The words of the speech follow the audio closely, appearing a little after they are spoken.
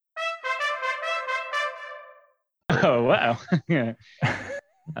Oh, wow.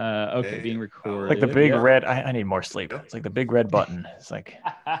 Okay, being recorded. Like the big red. I need more sleep. It's like the big red button. It's like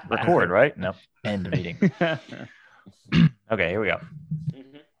record, right? No, end meeting. Okay, here we go.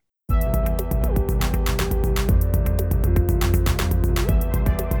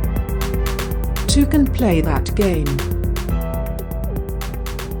 Two can play that game.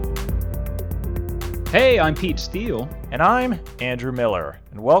 Hey, I'm Pete Steele. And I'm Andrew Miller.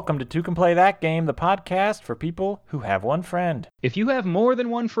 And welcome to Two Can Play That Game, the podcast for people who have one friend. If you have more than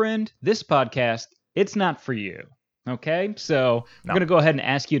one friend, this podcast, it's not for you. Okay? So we're going to go ahead and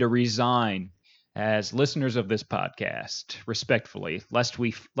ask you to resign as listeners of this podcast, respectfully, lest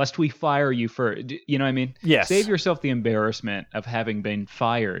we fire you for, you know what I mean? Yes. Save yourself the embarrassment of having been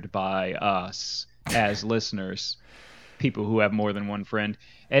fired by us as listeners, people who have more than one friend,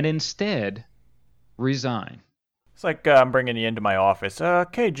 and instead resign. It's like I'm bringing you into my office.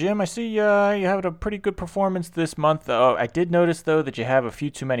 Okay, Jim, I see you had a pretty good performance this month. I did notice, though, that you have a few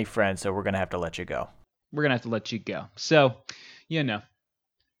too many friends, so we're going to have to let you go. We're going to have to let you go. So, you know.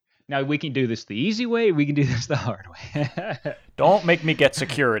 Now, we can do this the easy way, we can do this the hard way. Don't make me get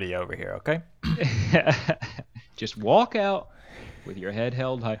security over here, okay? Just walk out with your head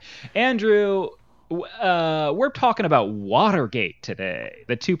held high. Andrew, we're talking about Watergate today,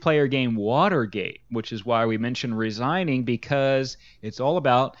 the two-player game Watergate, which is why we mentioned resigning, because it's all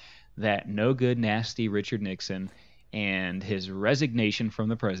about that no-good, nasty Richard Nixon and his resignation from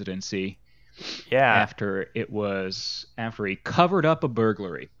the presidency. Yeah. After he covered up a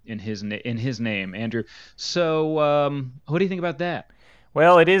burglary in his name, Andrew. So, what do you think about that?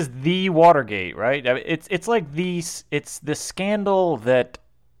 Well, it is the Watergate, right? It's like it's the scandal that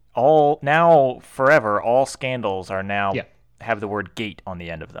all scandals are now have the word gate on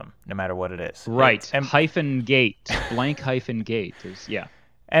the end of them, no matter what it is. Right. Hyphen gate, blank hyphen gate is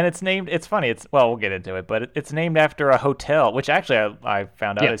And it's named, it's funny, we'll get into it, but it's named after a hotel, which actually I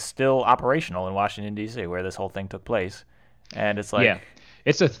found out is still operational in Washington, D.C., where this whole thing took place. And it's like... Yeah,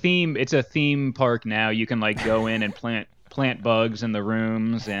 it's a theme park now. You can, like, go in and plant bugs in the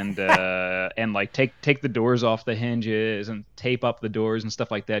rooms and like, take the doors off the hinges and tape up the doors and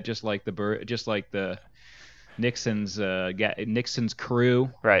stuff like that, just like the Nixon's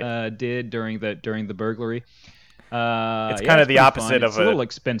crew did during the burglary. It's kind of the opposite of it's a little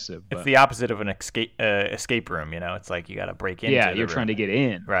expensive. It's the opposite of an escape room, you know. It's like you got to break into. Yeah, you're trying to get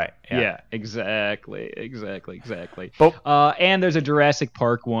in. Right. Yeah, exactly. And there's a Jurassic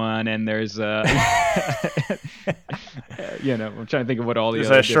Park one, and there's I'm trying to think of what all the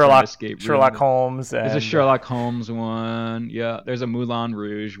other Sherlock Holmes. There's a Sherlock Holmes one. Yeah, there's a Moulin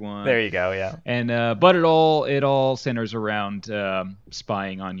Rouge one. There you go. Yeah. And but it all centers around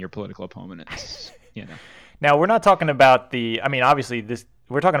spying on your political opponents. You know. Now, we're not talking about obviously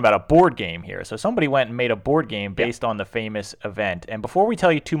we're talking about a board game here. So somebody went and made a board game based on the famous event. And before we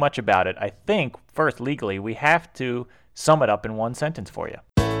tell you too much about it, I think, first, legally, we have to sum it up in one sentence for you.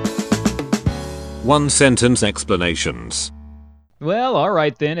 One sentence explanations. Well, all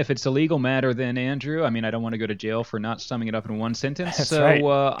right then. If it's a legal matter, then Andrew, I don't want to go to jail for not summing it up in one sentence. That's so right.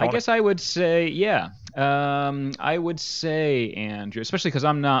 I guess I would say, I would say, Andrew, especially because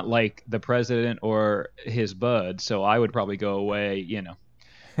I'm not like the president or his bud, so I would probably go away,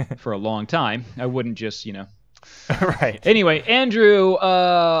 for a long time. I wouldn't just, Right. Anyway, Andrew,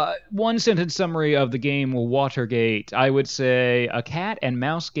 one sentence summary of the game Watergate. I would say a cat and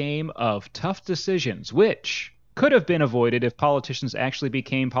mouse game of tough decisions, which could have been avoided if politicians actually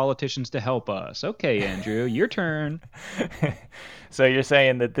became politicians to help us. Okay, Andrew, your turn. So you're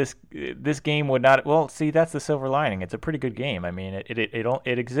saying that this game would not? Well, see, that's the silver lining. It's a pretty good game.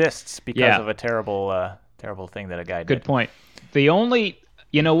 It exists because of a terrible thing that a guy did. Good point. The only,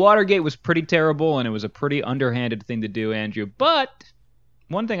 Watergate was pretty terrible, and it was a pretty underhanded thing to do, Andrew. But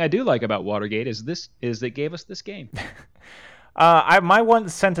one thing I do like about Watergate is it gave us this game. My one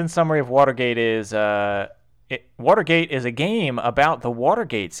sentence summary of Watergate is. Watergate is a game about the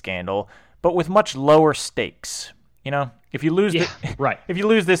Watergate scandal, but with much lower stakes. If you lose, if you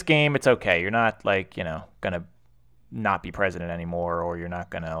lose this game, it's okay. You're not gonna not be president anymore, or you're not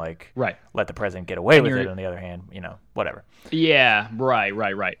gonna let the president get away with it. On the other hand, whatever. Yeah,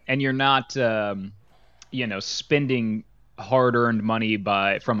 right. And you're not, spending hard-earned money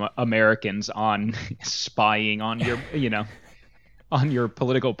from Americans on spying on your, on your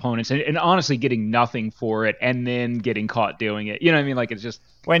political opponents, and honestly getting nothing for it, and then getting caught doing it. You know what I mean? Like, it's just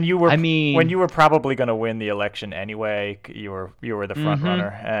when you were probably going to win the election anyway. You were the front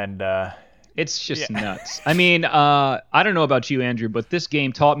runner, and It's just nuts. I mean, I don't know about you, Andrew, but this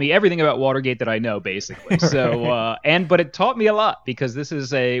game taught me everything about Watergate that I know, basically. So, but it taught me a lot because this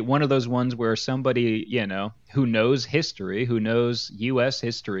is one of those ones where somebody, who knows history, who knows U.S.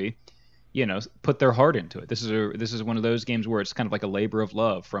 history, put their heart into it. This is one of those games where it's kind of like a labor of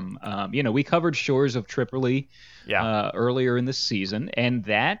love. From, we covered Shores of Tripoli earlier in the season, and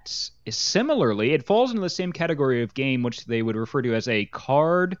that is similarly, it falls into the same category of game which they would refer to as a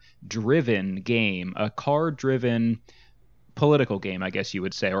card-driven game, a card-driven political game, I guess you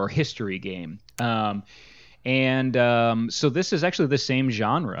would say, or history game. So this is actually the same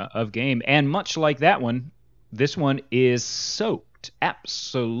genre of game, and much like that one, this one is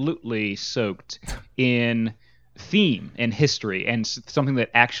absolutely soaked in theme and history and something that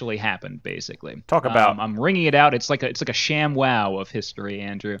actually happened. Basically, talk about. I'm ringing it out. It's like a sham wow of history,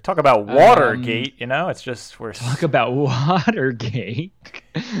 Andrew. Talk about Watergate. It's just talk about Watergate.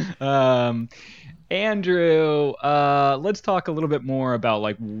 Andrew, let's talk a little bit more about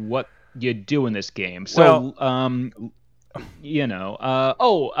like what you do in this game. So,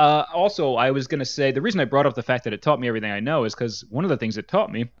 also, I was going to say the reason I brought up the fact that it taught me everything I know is because one of the things it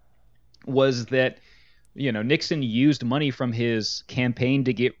taught me was that, Nixon used money from his campaign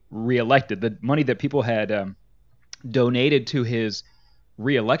to get reelected. The money that people had donated to his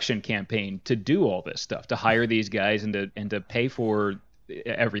reelection campaign to do all this stuff, to hire these guys and to pay for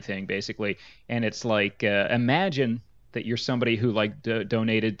everything, basically. And it's like, imagine that you're somebody who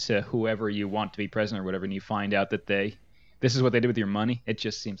donated to whoever you want to be president or whatever, and you find out that this is what they did with your money. It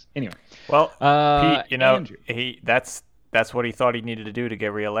just seems anyway. Well, Pete, Andrew. That's what he thought he needed to do to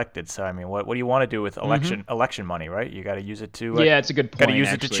get reelected. So I mean, what do you want to do with election money, right? You got to use it to. Yeah, it's a good point. Got to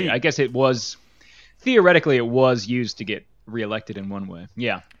use it to cheat. I guess it was theoretically used to get reelected in one way.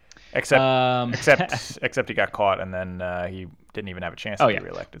 Yeah. Except he got caught, and then he didn't even have a chance to be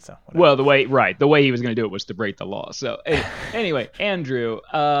reelected. So whatever. Well, the way he was going to do it was to break the law. So anyway, Andrew.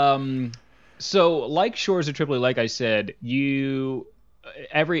 So like Shores of Tripoli, like I said,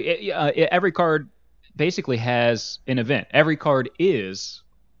 every card basically has an event. Every card is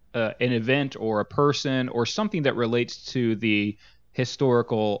an event or a person or something that relates to the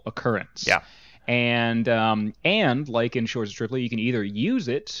historical occurrence. Yeah. And like in Shores of Tripoli, you can either use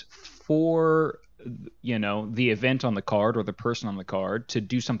it for the event on the card or the person on the card to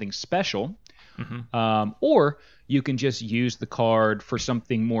do something special, or you can just use the card for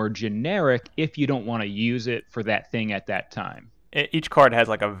something more generic if you don't want to use it for that thing at that time. Each card has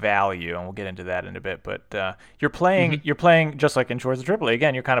like a value, and we'll get into that in a bit. But you're playing just like in Shores of Tripoli.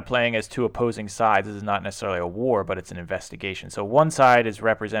 Again, you're kind of playing as two opposing sides. This is not necessarily a war, but it's an investigation. So one side is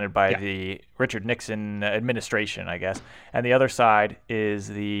represented by the Richard Nixon administration, I guess, and the other side is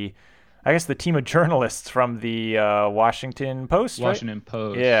the team of journalists from the Washington Post. Washington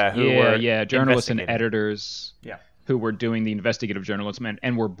Post. Yeah, journalists and editors. Yeah. Who were doing the investigative journalism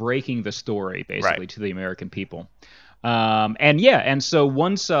and were breaking the story basically to the American people. And so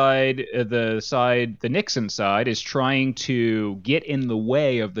one side, the Nixon side, is trying to get in the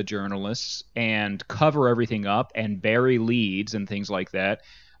way of the journalists and cover everything up and bury leads and things like that,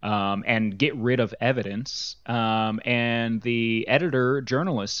 and get rid of evidence. And the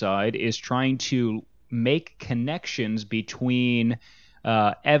journalist side is trying to make connections between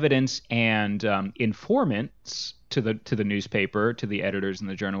evidence and informants to the newspaper, to the editors and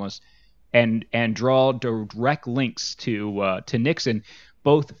the journalists, and draw direct links to Nixon,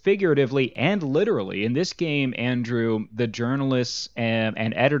 both figuratively and literally. In this game, Andrew, the journalists and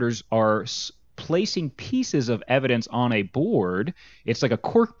editors are placing pieces of evidence on a board. It's like a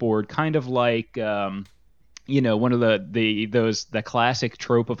cork board, kind of like one of the classic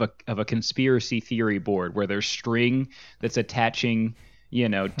trope of a conspiracy theory board where there's string that's attaching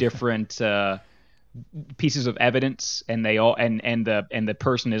different pieces of evidence, and they all and the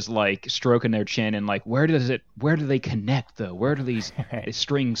person is like stroking their chin and like, where do they connect though? Where do these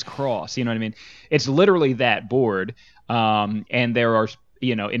strings cross? You know what I mean? It's literally that board, and there are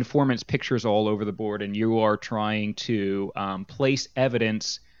informants' pictures all over the board, and you are trying to place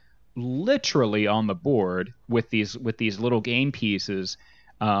evidence literally on the board with these little game pieces,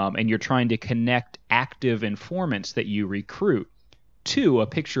 and you're trying to connect active informants that you recruit to a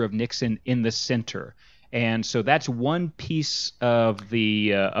picture of Nixon in the center. And so that's one piece of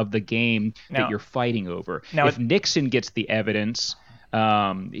the game that you're fighting over. Now, if Nixon gets the evidence,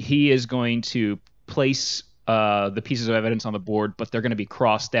 he is going to place the pieces of evidence on the board, but they're going to be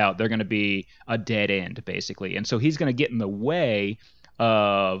crossed out. They're going to be a dead end, basically. And so he's going to get in the way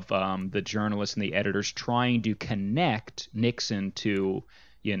of the journalists and the editors trying to connect Nixon to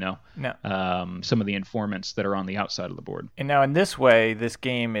some of the informants that are on the outside of the board. And now in this way, this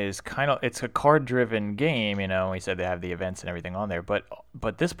game is it's a card-driven game. We said they have the events and everything on there, but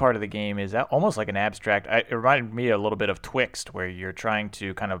this part of the game is almost like an abstract. It reminded me a little bit of Twixt, where you're trying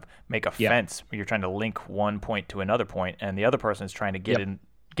to kind of make a fence. You're trying to link one point to another point, and the other person is trying to get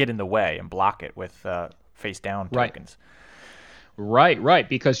in the way and block it with face-down tokens. Right.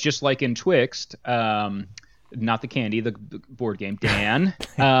 Because just like in Twixt, not the candy, the board game, Dan.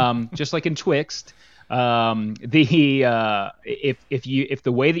 Just like in Twixt, if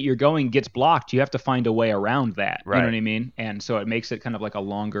the way that you're going gets blocked, you have to find a way around that. Right. You know what I mean? And so it makes it kind of like a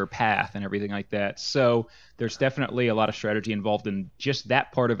longer path and everything like that. So there's definitely a lot of strategy involved in just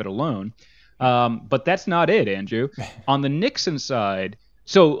that part of it alone. But that's not it, Andrew. On the Nixon side.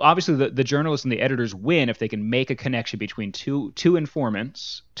 So obviously the journalists and the editors win if they can make a connection between two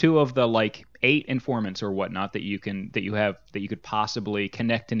informants, two of the like 8 informants or whatnot that you could possibly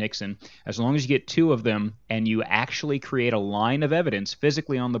connect to Nixon. As long as you get 2 of them and you actually create a line of evidence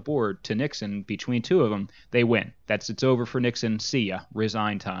physically on the board to Nixon between 2 of them, they win. It's over for Nixon. See ya.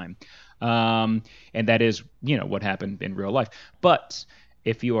 Resign time. And that is what happened in real life. But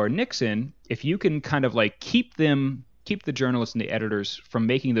if you are Nixon, if you can kind of like keep the journalists and the editors from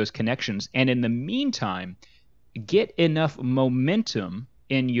making those connections, and in the meantime, get enough momentum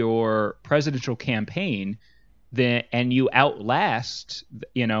in your presidential campaign, and you outlast,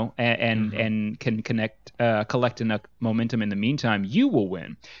 and can collect enough momentum in the meantime, you will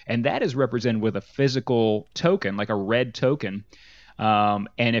win. And that is represented with a physical token, like a red token. And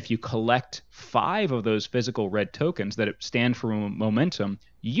if you collect 5 of those physical red tokens that stand for momentum,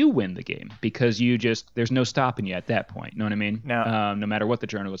 you win the game, because there's no stopping you at that point. You know what I mean? Now, no matter what the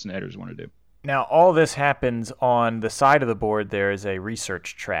journalists and editors want to do. Now, all this happens on the side of the board. There is a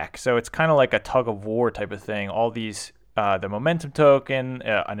research track. So it's kind of like a tug of war type of thing. All these, the momentum token,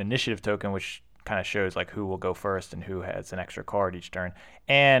 an initiative token, which kind of shows like who will go first and who has an extra card each turn,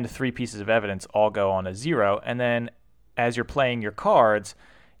 and 3 pieces of evidence all go on a 0. And then as you're playing your cards,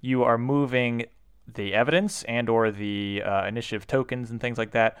 you are moving the evidence and or the initiative tokens and things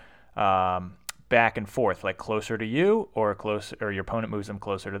like that back and forth, like closer to you or your opponent moves them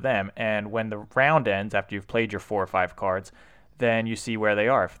closer to them. And when the round ends, after you've played your 4 or 5 cards, then you see where they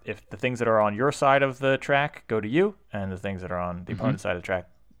are. If the things that are on your side of the track go to you, and the things that are on the opponent's side of the track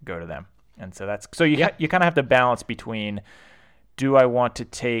go to them. And so you kind of have to balance between, do I want to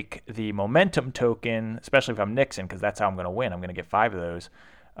take the momentum token, especially if I'm Nixon, because that's how I'm going to win. I'm going to get 5 of those.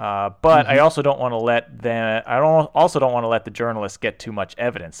 But I also don't want to let the journalists get too much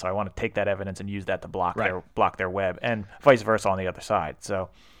evidence. So I want to take that evidence and use that to block their web, and vice versa on the other side. So,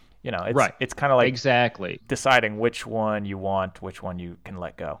 it's kind of like exactly deciding which one you want, which one you can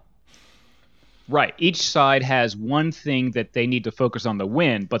let go. Right. Each side has one thing that they need to focus on the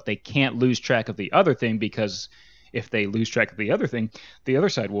win, but they can't lose track of the other thing, because if they lose track of the other thing, the other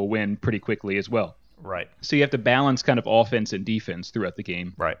side will win pretty quickly as well. Right. So you have to balance kind of offense and defense throughout the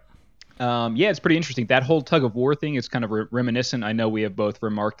game. Right. It's pretty interesting. That whole tug of war thing is kind of reminiscent. I know we have both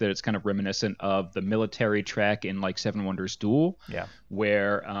remarked that it's kind of reminiscent of the military track in like Seven Wonders Duel,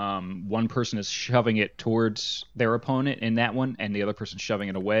 where one person is shoving it towards their opponent in that one, and the other person shoving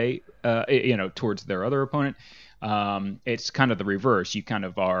it away, towards their other opponent. It's kind of the reverse. You kind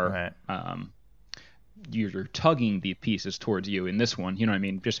of are. Right. You're tugging the pieces towards you in this one, you know what I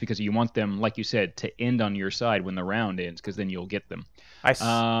mean? Just because you want them, like you said, to end on your side when the round ends, because then you'll get them. I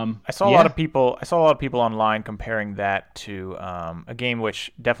saw a lot of people online comparing that to a game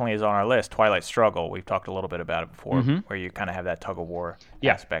which definitely is on our list, Twilight Struggle. We've talked a little bit about it before, where you kind of have that tug of war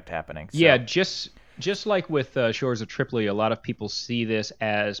aspect happening. So. Yeah, just like with Shores of Tripoli, a lot of people see this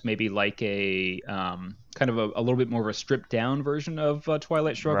as maybe like a kind of a little bit more of a stripped down version of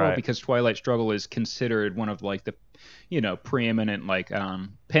Twilight Struggle, because Twilight Struggle is considered one of like the preeminent like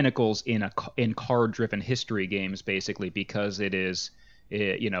pinnacles in card driven history games, basically, because it is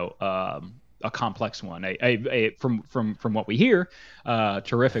a complex one, from what we hear,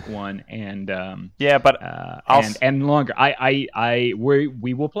 terrific one, and and longer.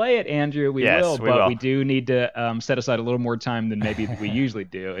 We will play it, Andrew. We will. We do need to set aside a little more time than maybe we usually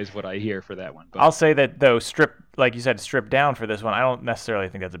do, is what I hear for that one. But I'll say that though, like you said, stripped down for this one, I don't necessarily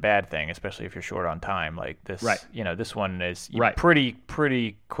think that's a bad thing, especially if you're short on time. Like this, this one is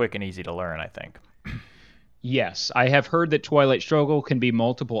pretty quick and easy to learn, I think. Yes, I have heard that Twilight Struggle can be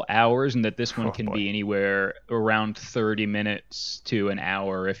multiple hours, and that this one can be anywhere around 30 minutes to an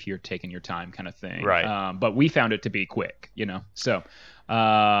hour if you're taking your time, kind of thing. Right. But we found it to be quick, So,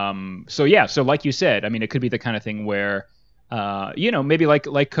 so like you said, I mean, it could be the kind of thing where, maybe like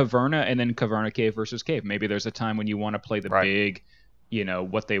Caverna, and then Caverna Cave versus Cave. Maybe there's a time when you want to play the big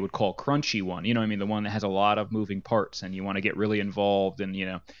what they would call crunchy one. You know what I mean? The one that has a lot of moving parts and you want to get really involved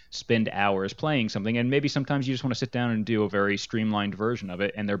and, spend hours playing something. And maybe sometimes you just want to sit down and do a very streamlined version of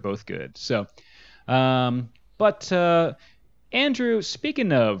it, and they're both good. So, but Andrew,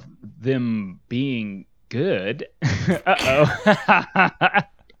 speaking of them being good, uh-oh.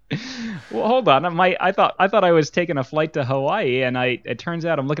 Well, hold on. I thought I was taking a flight to Hawaii, and it turns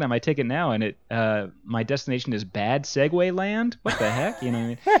out I'm looking at my ticket now, and my destination is Bad Segway Land. What the heck? You know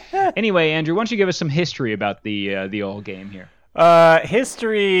what I mean? Anyway, Andrew, why don't you give us some history about the old game here?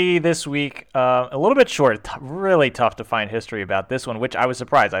 History this week, a little bit short. Really tough to find history about this one, which I was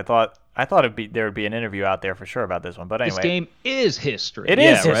surprised. I thought there would be an interview out there for sure about this one, but anyway, this game is history. It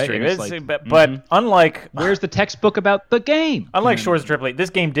is history, right? but unlike where's the textbook about the game? Unlike Shores of Tripoli, this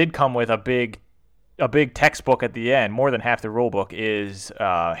game did come with a big textbook at the end. More than half the rule book is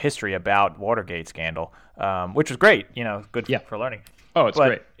history about Watergate scandal, which was great. Good for learning. Oh, it's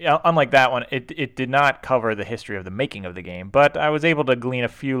great. Unlike that one, it did not cover the history of the making of the game, but I was able to glean a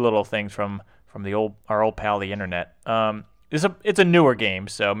few little things from our old pal, the internet. It's a newer game,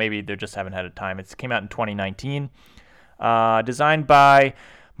 so maybe they just haven't had a time. It came out in 2019, designed by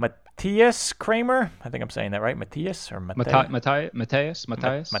Matthias Kramer. I think I'm saying that right, Matthias or Matthias?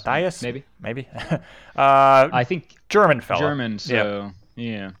 Maybe. I think German fellow. German. So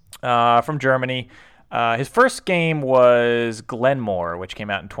yeah. From Germany. His first game was Glenmore, which came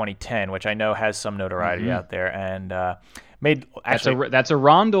out in 2010, which I know has some notoriety out there, and made actually that's a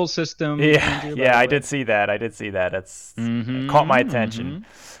rondel system. Yeah, Andrew, I did see that. That's it caught my attention,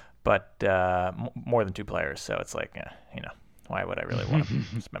 but more than 2 players, so it's like why would I really want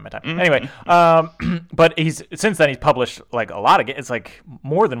to spend my time anyway? But since then he's published like a lot of games. It's like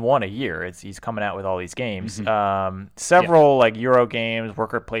more than one a year. He's coming out with all these games, several like Euro games,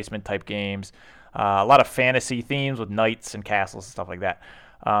 worker placement type games. A lot of fantasy themes with knights and castles and stuff like that.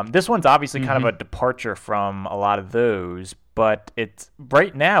 This one's obviously kind of a departure from a lot of those, but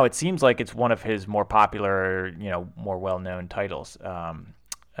right now it seems like it's one of his more popular, more well-known titles.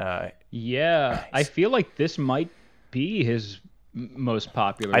 I feel like this might be his most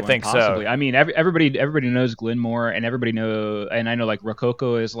popular one, think possibly. so. I mean, everybody knows Glenmore, and and I know like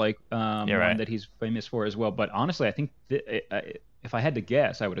Rococo is like one that he's famous for as well. But honestly, I think if I had to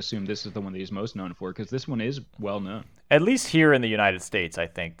guess, I would assume this is the one that he's most known for, because this one is well known. At least here in the United States, I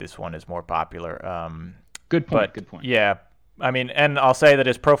think this one is more popular. Good point. Yeah, I mean, and I'll say that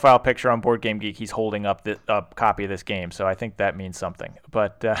his profile picture on Board Game Geek, he's holding up a copy of this game, so I think that means something.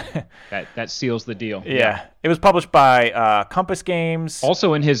 But that seals the deal. Yeah, it was published by Compass Games.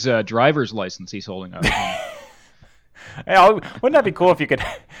 Also, in his driver's license, he's holding up. Wouldn't that be cool if you could?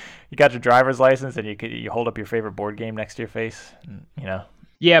 You got your driver's license and you hold up your favorite board game next to your face,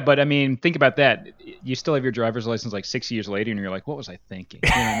 Yeah, but I mean, think about that. You still have your driver's license like 6 years later, and you're like, what was I thinking? You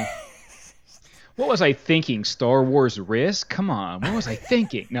know what I mean? What was I thinking? Star Wars Risk? Come on, what was I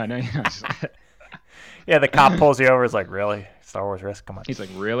thinking? No. Yeah, the cop pulls you over. Is like, really? Star Wars Risk? Come on. He's like,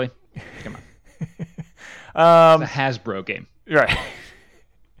 really? Come on. It's a Hasbro game, right?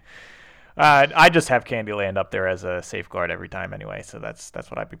 I just have Candyland up there as a safeguard every time anyway, so that's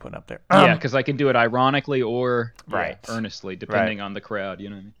what I'd be putting up there. Yeah, because I can do it ironically or earnestly, depending on the crowd. You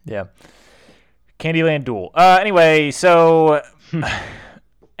know what I mean? Yeah. Candyland Duel.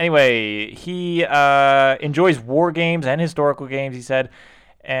 Anyway, he enjoys war games and historical games, he said.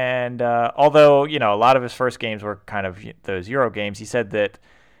 And although, a lot of his first games were kind of those Euro games, he said that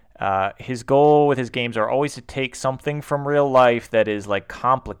his goal with his games are always to take something from real life that is like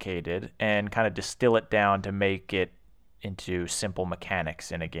complicated and kind of distill it down to make it into simple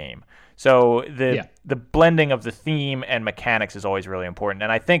mechanics in a game. So the blending of the theme and mechanics is always really important.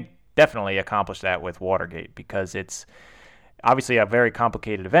 And I think definitely accomplished that with Watergate, because it's obviously a very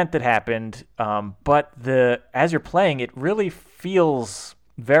complicated event that happened, but as you're playing, it really feels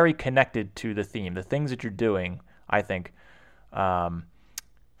very connected to the theme. The things that you're doing, I think,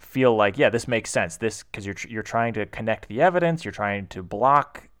 feel like, this makes sense. This, because you're trying to connect the evidence, you're trying to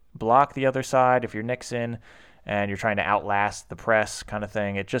block the other side if you're Nixon, and you're trying to outlast the press, kind of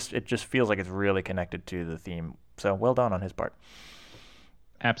thing. It just feels like it's really connected to the theme. So well done on his part.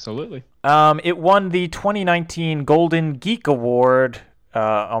 Absolutely. It won the 2019 Golden Geek Award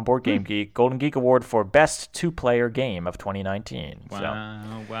on Board Game Geek. Golden Geek Award for Best Two-Player Game of 2019.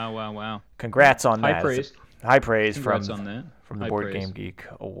 Wow. Congrats on that. High praise Congrats from on that. From the Board Game Geek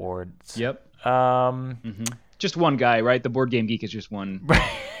Awards. Yep. Just one guy, right? The Board Game Geek is just one.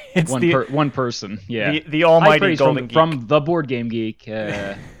 One person. Yeah. The almighty Golden Geek from the Board Game Geek.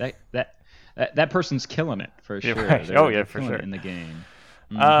 That person's killing it for sure. Right. For sure in the game.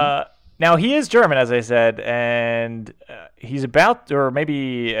 Now, he is German, as I said, and he's about, or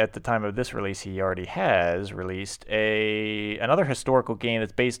maybe at the time of this release, he already has released another historical game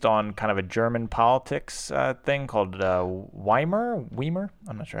that's based on kind of a German politics thing called Weimar?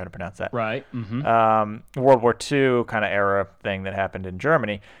 I'm not sure how to pronounce that. Right. Mm-hmm. World War II kind of era thing that happened in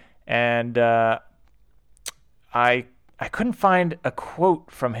Germany. And I couldn't find a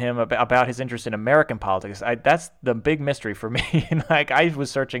quote from him about his interest in American politics. That's the big mystery for me. And I was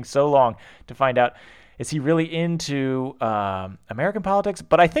searching so long to find out, is he really into American politics?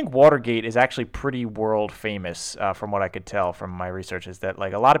 But I think Watergate is actually pretty world famous, from what I could tell from my research, is that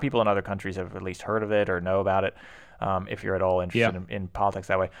like a lot of people in other countries have at least heard of it or know about it, if you're at all interested in politics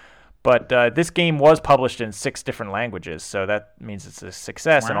that way. But this game was published in 6 different languages, so that means it's a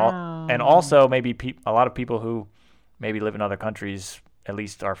success. Wow. And also maybe a lot of people who maybe live in other countries at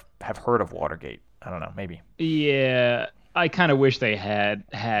least have heard of Watergate. I don't know, maybe. Yeah, I kind of wish they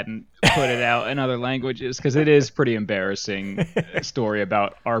hadn't put it out in other languages, because it is pretty embarrassing story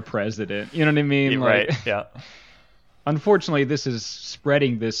about our president. You know what I mean? Right. Yeah. Unfortunately, this is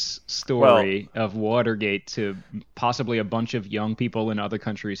spreading this story of Watergate to possibly a bunch of young people in other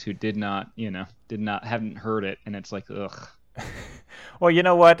countries who haven't heard it, and it's like, ugh. Well, you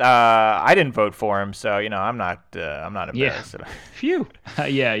know what? I didn't vote for him, so I'm not embarrassed. Yeah. Phew.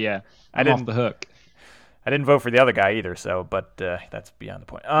 Yeah. I'm off the hook. I didn't vote for the other guy either, but that's beyond the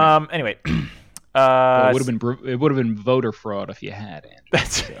point. Anyway, well, it would have been voter fraud if you had,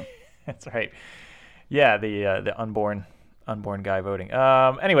 Andrew. That's right. Yeah, the unborn guy voting.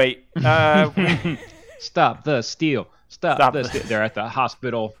 Anyway, stop the steal. Stop the steal. They're at the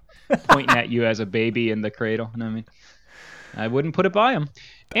hospital pointing at you as a baby in the cradle. You know what I mean? I wouldn't put it by him.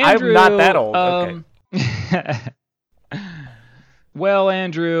 Andrew, I'm not that old. Okay. Well,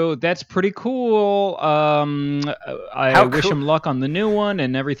 Andrew, that's pretty cool. I wish him luck on the new one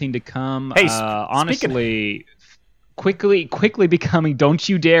and everything to come. Hey, honestly, quickly becoming "Don't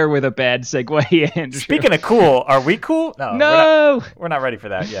you dare" with a bad segue, Andrew. Speaking of cool, are we cool? No. We're not ready for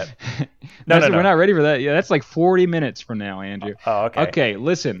that yet. No, we're not ready for that. Yeah, that's like 40 minutes from now, Andrew. Oh, okay. Okay,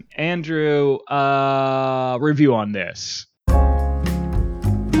 listen, Andrew. Review on this.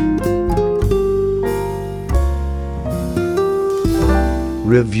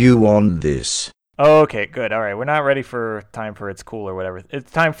 Review on this. Okay, good. All right, we're not ready for time for It's Cool or whatever. It's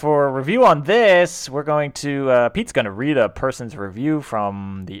time for a review on this. We're going to, Pete's going to read a person's review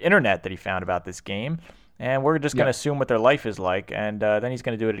from the internet that he found about this game, and we're just going to assume what their life is like, and then he's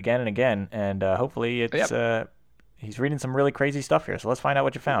going to do it again and again, and hopefully it's, he's reading some really crazy stuff here, so let's find out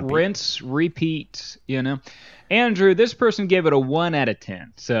what you found, Pete. Rinse, repeat, Andrew, this person gave it a 1 out of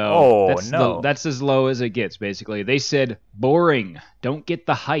 10. So that's as low as it gets, basically. They said, boring, don't get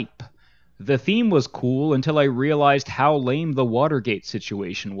the hype. The theme was cool until I realized how lame the Watergate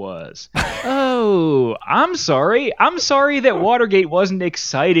situation was. Oh, I'm sorry. I'm sorry that Watergate wasn't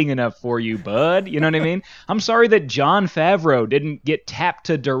exciting enough for you, bud. You know what I mean? I'm sorry that Jon Favreau didn't get tapped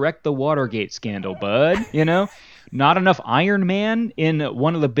to direct the Watergate scandal, bud. Not enough Iron Man in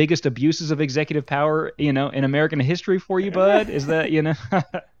one of the biggest abuses of executive power, in American history for you, bud? Is that,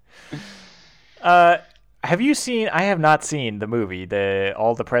 Have you seen? I have not seen the movie,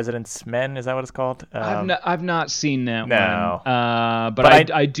 All the President's Men. Is that what it's called? I've not seen that one.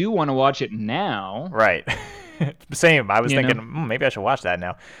 But I do want to watch it now. Right. Same. I was thinking maybe I should watch that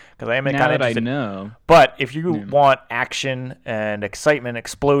now because I am kind of interested. Now that I know. But if you want action and excitement,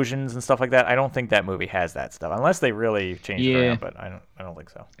 explosions and stuff like that, I don't think that movie has that stuff unless they really changed it around. But I don't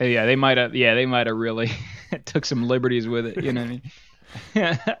think so. Yeah, they might have. Yeah, they might have really took some liberties with it. You know what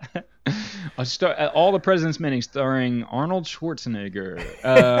I mean? All the President's Men starring Arnold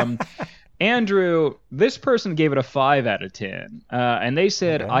Schwarzenegger. Andrew, this person gave it a 5 out of 10, and they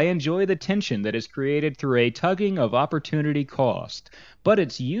said, I enjoy the tension that is created through a tugging of opportunity cost, but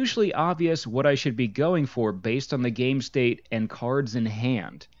it's usually obvious what I should be going for based on the game state and cards in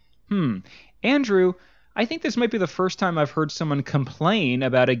hand. Andrew, I think this might be the first time I've heard someone complain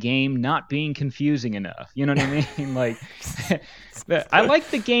about a game not being confusing enough. You know what I mean? Like, I like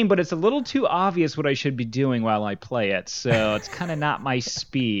the game, but it's a little too obvious what I should be doing while I play it. So it's kind of not my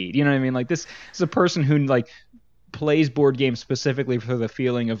speed. You know what I mean? Like, this is a person who plays board games specifically for the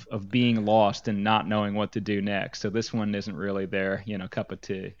feeling of being lost and not knowing what to do next. So this one isn't really their, cup of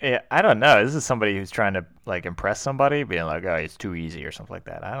tea. Yeah, I don't know. This is somebody who's trying to impress somebody, being like, "Oh, it's too easy" or something like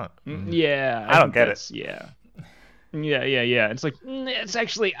that. I don't get it. Yeah. It's like, it's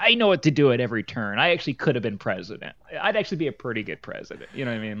actually, I know what to do at every turn. I actually could have been president. I'd actually be a pretty good president. You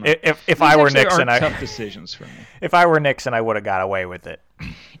know what I mean? Like, if I were Nixon, tough decisions for me. If I were Nixon, I would have got away with it.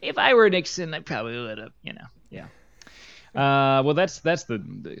 If I were Nixon, I probably would have, yeah. Well, that's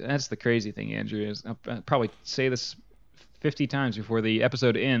the crazy thing, Andrew. Is I'll probably say this 50 times before the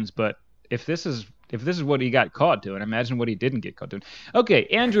episode ends, but if this is what he got caught doing, imagine what he didn't get caught doing. Okay,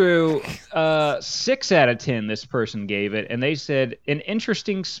 Andrew, 6 out of 10 this person gave it, and they said an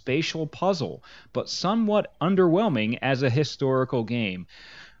interesting spatial puzzle, but somewhat underwhelming as a historical game.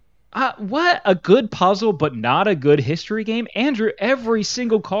 What? A good puzzle, but not a good history game? Andrew, every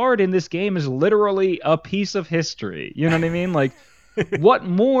single card in this game is literally a piece of history. You know what I mean? Like, what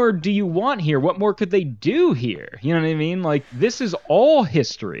more do you want here? What more could they do here? You know what I mean? Like, this is all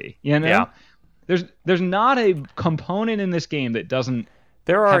history, you know? Yeah. There's not a component in this game that doesn't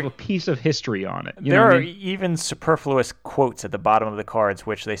have a piece of history on it. You know There what I are mean? even superfluous quotes at the bottom of the cards,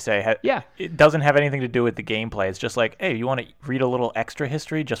 which they say Yeah. it doesn't have anything to do with the gameplay. It's just like, hey, you want to read a little extra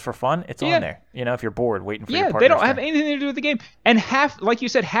history just for fun? It's Yeah. on there. You know, if you're bored waiting for your Yeah, partner. they don't have anything to do with the game. And like you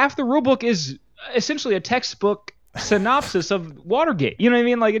said, half the rulebook is essentially a textbook synopsis of Watergate. You know what I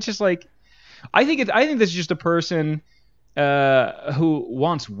mean? Like, it's just like, I think this is just a person who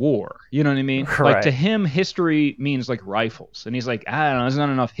wants war. You know what I mean? Like, Right. to him, history means like rifles, and he's like, I don't know, there's not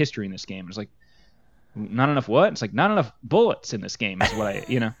enough history in this game. It's like, not enough what? It's like, not enough bullets in this game is what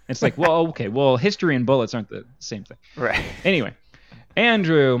it's like, well, okay, well, history and bullets aren't the same thing. Right. Anyway,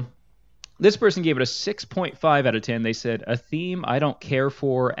 Andrew, this person gave it a 6.5 out of 10. They said, a theme I don't care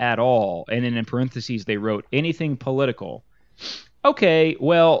for at all. And then in parentheses, they wrote, anything political. Okay,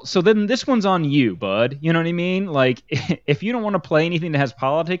 well, so then this one's on you, bud. You know what I mean? Like, if you don't want to play anything that has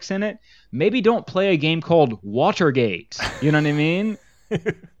politics in it, maybe don't play a game called Watergate. You know what I mean?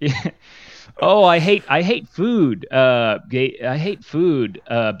 Yeah. Oh, I hate food. I hate food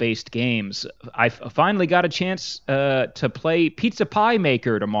based games. I finally got a chance to play Pizza Pie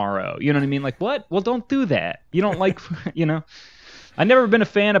Maker tomorrow. You know what I mean? Like, what? Well, don't do that. You don't like, you know. I've never been a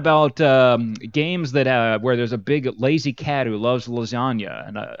fan about games that where there's a big lazy cat who loves lasagna.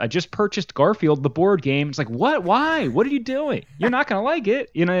 And I just purchased Garfield, the board game. It's like, what? Why? What are you doing? You're not gonna like it.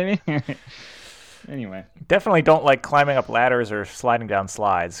 You know what I mean? Anyway. Definitely don't like climbing up ladders or sliding down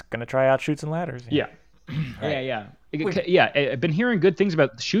slides. Gonna try out Chutes and Ladders. Yeah. Yeah. Yeah, I've been hearing good things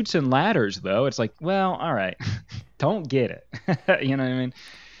about Chutes and Ladders, though. It's like, well, all right. Don't get it. You know what I mean?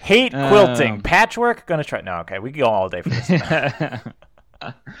 Hate quilting. Patchwork. Gonna try. No, okay. We can go all day for this.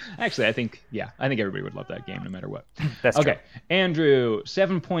 Actually, I think everybody would love that game no matter what. That's okay. true. Andrew,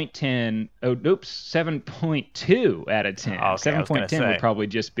 7.10. Oh, oops, 7.2 out of 10. Okay, I was gonna 7.10 say. would probably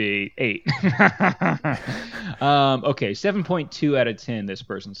just be 8. Okay, 7.2 out of 10, this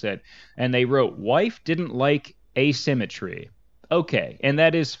person said. And they wrote, wife didn't like asymmetry. Okay, and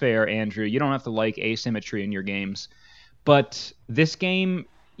that is fair, Andrew. You don't have to like asymmetry in your games. But this game,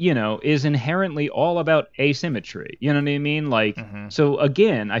 you know, is inherently all about asymmetry. You know what I mean? Like, So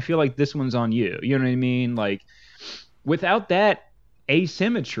again, I feel like this one's on you. You know what I mean? Like, without that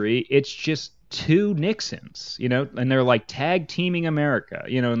asymmetry, it's just two Nixons, you know, and they're like tag teaming America,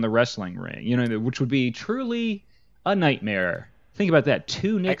 you know, in the wrestling ring, you know, which would be truly a nightmare. Think about that.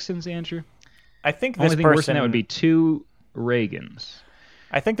 Two Nixons, Andrew. I think Only this thing worse person than that would be two Reagans.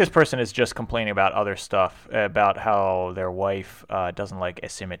 I think this person is just complaining about other stuff, about how their wife doesn't like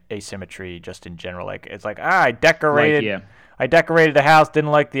asymmetry just in general. Like, it's like, I decorated the house,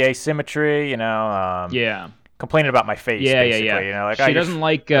 didn't like the asymmetry, you know. Yeah. Complaining about my face, basically. You know, like, she doesn't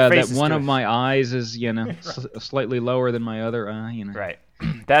like that one of my... my eyes is, you know, slightly lower than my other eye, you know. Right.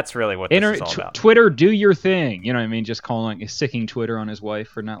 That's really what this is all about. Twitter, do your thing. You know what I mean? Just sicking Twitter on his wife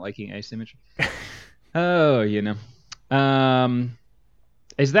for not liking asymmetry. Oh, you know.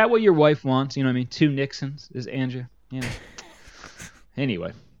 Is that what your wife wants? You know what I mean? Two Nixons is Andrew. You know.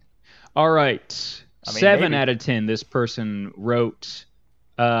 Anyway. All right. I mean, 7 maybe. out of 10 this person wrote.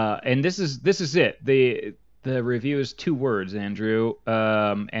 And this is it. The review is 2 words, Andrew,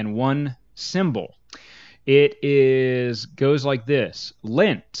 and 1 symbol. It goes like this: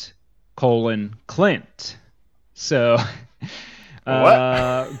 Lint, Clint. So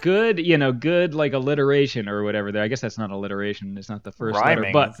what? Good like alliteration or whatever there. I guess that's not alliteration. It's not the first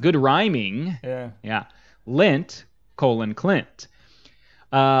letter, but good rhyming. Yeah. Lint, Clint.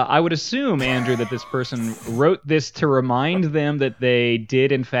 I would assume, Andrew, that this person wrote this to remind them that they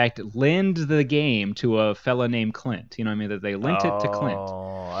did, in fact, lend the game to a fella named Clint. You know what I mean? That they lent it to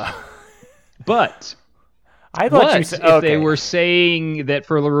Clint. But I thought what you said, if they were saying that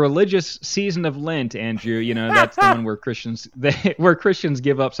for the religious season of Lent, Andrew, you know, that's the one where Christians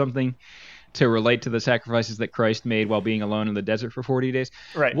give up something to relate to the sacrifices that Christ made while being alone in the desert for 40 days.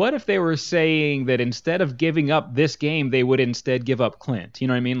 Right. What if they were saying that instead of giving up this game, they would instead give up Clint? You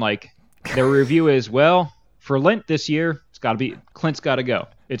know what I mean? Like, their review is, well, for Lent this year, Clint's got to go.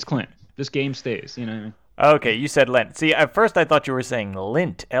 It's Clint. This game stays. You know what I mean? Okay, you said Lent. See, at first I thought you were saying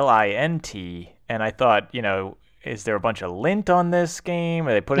lint, Lint, and I thought, is there a bunch of lint on this game?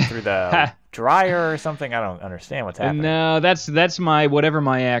 Or they put it through the dryer or something? I don't understand what's happening. No, that's my whatever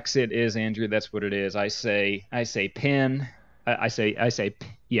my accent is, Andrew. That's what it is. I say pin. I say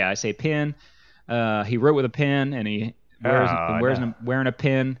pin. He wrote with a pen, and he wearing a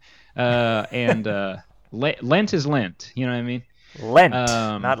pin. And Lent is Lent. You know what I mean? Lent,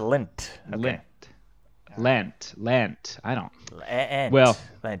 not lint. Okay. Lent. I don't. Lent. Well,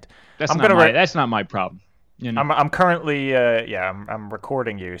 Lent. That's not my problem. You know? I'm currently I'm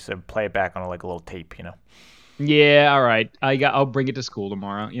recording you, so play it back on like a little tape, Yeah, all right. I'll bring it to school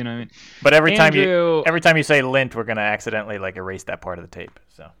tomorrow. You know what I mean? But every time you say lint, we're gonna accidentally like erase that part of the tape.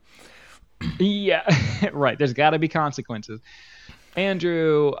 So. Yeah, right. There's got to be consequences.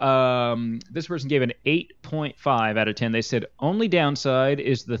 Andrew, this person gave an 8.5 out of 10. They said, only downside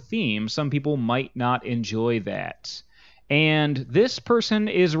is the theme. Some people might not enjoy that. And this person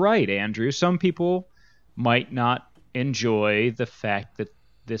is right, Andrew. Some people might not enjoy the fact that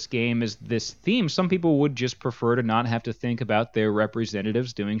this game is this theme. Some people would just prefer to not have to think about their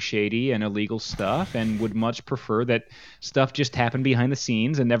representatives doing shady and illegal stuff and would much prefer that stuff just happen behind the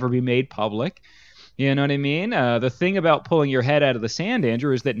scenes and never be made public. You know what I mean? The thing about pulling your head out of the sand,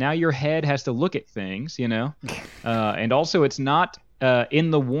 Andrew, is that now your head has to look at things, and also it's not in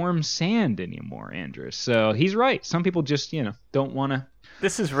the warm sand anymore, Andrew. So he's right. Some people just, don't want to.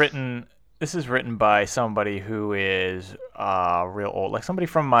 This is written by somebody who is real old, like somebody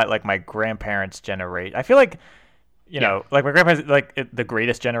from my grandparents' generation. I feel like, like my grandparents, like the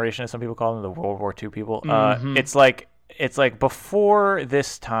greatest generation, as some people call them, the World War II people. Mm-hmm. It's like before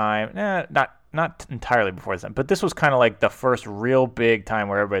this time, not entirely before this time, but this was kind of like the first real big time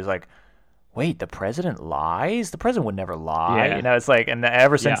where everybody's like, wait, the president lies? The president would never lie. Yeah. It's like, and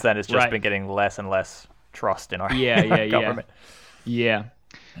ever since then, it's just been getting less and less trust in our government. Yeah.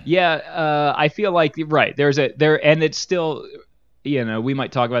 I feel like, right, and it's still, we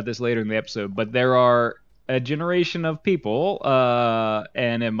might talk about this later in the episode, but there are a generation of people,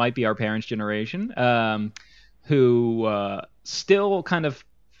 and it might be our parents' generation, who still kind of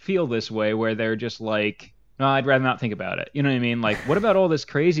feel this way, where they're just like, no, I'd rather not think about it. You know what I mean? Like, what about all this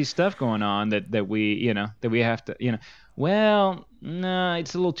crazy stuff going on that we, that we have to, well, no,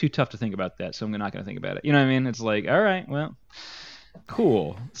 it's a little too tough to think about that, so I'm not going to think about it. You know what I mean? It's like, all right, well,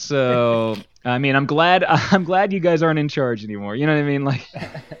 cool. So, I mean, I'm glad you guys aren't in charge anymore. You know what I mean? Like,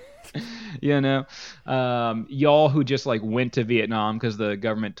 y'all who just like went to Vietnam because the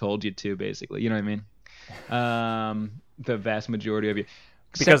government told you to, basically. You know what I mean? The vast majority of you.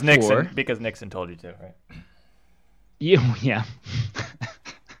 Because Nixon told you to, right? Yeah.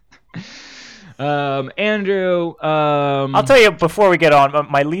 Andrew, I'll tell you before we get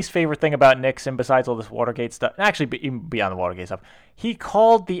on, my least favorite thing about Nixon, besides all this Watergate stuff, actually even beyond the Watergate stuff, he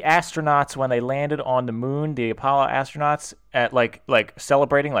called the astronauts when they landed on the moon, the Apollo astronauts, at like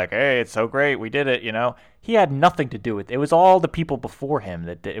celebrating, like, hey, it's so great, we did it, He had nothing to do with it. It was all the people before him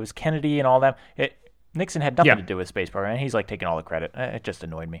that did. It was Kennedy and all them. Nixon had nothing to do with space program, and he's like taking all the credit. It just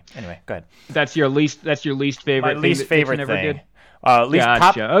annoyed me. Anyway, go ahead. That's your least favorite. My least favorite thing. Did?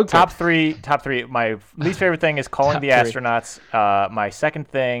 Top three. My least favorite thing is calling the astronauts. My second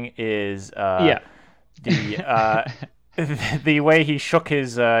thing is the way he shook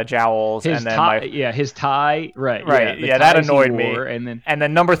his jowls, his and then tie, his tie, right? Yeah, that annoyed me. And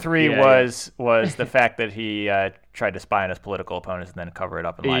then number three was the fact that he tried to spy on his political opponents and then cover it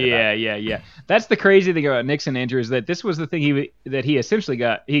up and lie about it. Yeah. That's the crazy thing about Nixon, Andrew, is that this was the thing he essentially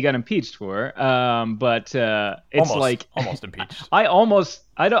got impeached for. But it's almost impeached. I almost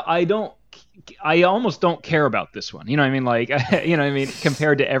don't care about this one. You know what I mean? Like, you know what I mean?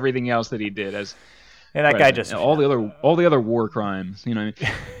 Compared to everything else that he did as. And that guy just all the other war crimes, you know what I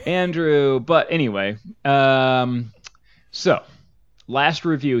mean? Andrew, but anyway, so last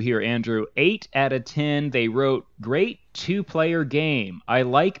review here, Andrew, 8 out of 10. They wrote, great 2-player game. I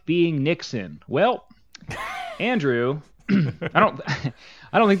like being Nixon. Well, Andrew, I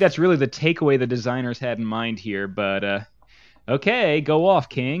don't think that's really the takeaway the designers had in mind here, but okay, go off,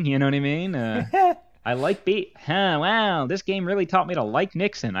 King. You know what I mean? I like wow, this game really taught me to like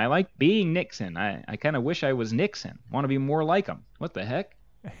Nixon. I like being Nixon. I kind of wish I was Nixon. Want to be more like him. What the heck?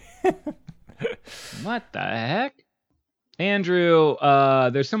 What the heck? Andrew,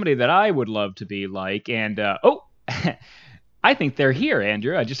 there's somebody that I would love to be like, and I think they're here,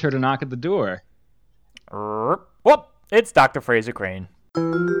 Andrew. I just heard a knock at the door. Whoop, it's Dr. Fraser Crane.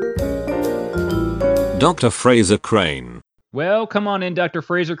 Dr. Fraser Crane. Well, come on in, Dr.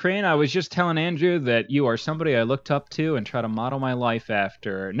 Fraser Crane. I was just telling Andrew that you are somebody I looked up to and try to model my life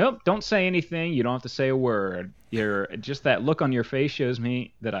after. Nope, don't say anything. You don't have to say a word. Just that look on your face shows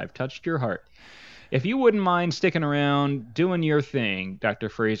me that I've touched your heart. If you wouldn't mind sticking around doing your thing, Dr.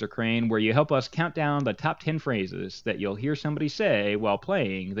 Fraser Crane, where you help us count down the top 10 phrases that you'll hear somebody say while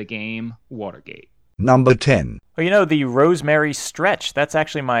playing the game Watergate. Number 10. Well, the Rosemary Stretch, that's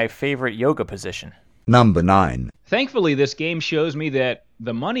actually my favorite yoga position. Number 9. Thankfully, this game shows me that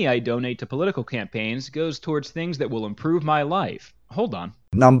the money I donate to political campaigns goes towards things that will improve my life. Hold on.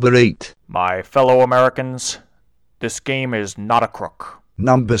 Number 8. My fellow Americans, this game is not a crook.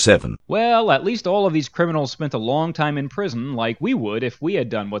 Number 7. Well, at least all of these criminals spent a long time in prison like we would if we had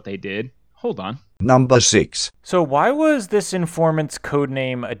done what they did. Hold on. Number 6. So why was this informant's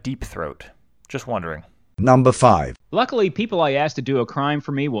codename a Deep Throat? Just wondering. Number 5. Luckily, people I ask to do a crime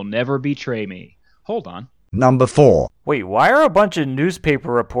for me will never betray me. Hold on. Number 4. Wait, why are a bunch of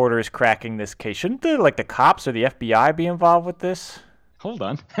newspaper reporters cracking this case? Shouldn't the cops or the FBI be involved with this? Hold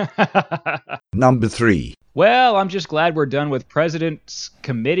on. Number 3. Well, I'm just glad we're done with presidents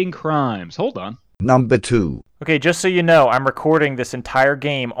committing crimes. Hold on. Number 2. Okay, just so you know, I'm recording this entire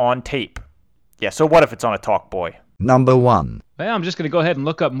game on tape. Yeah, so what if it's on a Talk Boy? Number 1. Well, I'm just going to go ahead and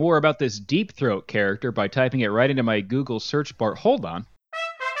look up more about this Deep Throat character by typing it right into my Google search bar. Hold on.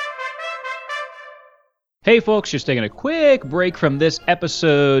 Hey folks, just taking a quick break from this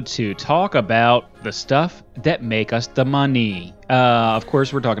episode to talk about the stuff that make us the money. Of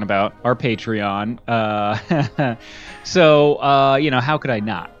course, we're talking about our Patreon. So, how could I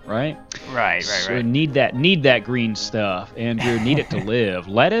not, right? Right. So need that green stuff, Andrew. Need it to live.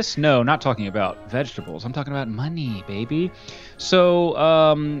 Lettuce? No, not talking about vegetables. I'm talking about money, baby.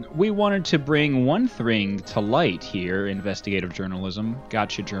 So we wanted to bring one thing to light here, investigative journalism,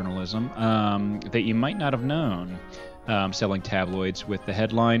 gotcha journalism, that you might not have known, selling tabloids with the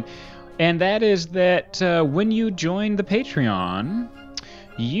headline. And that is that when you join the Patreon,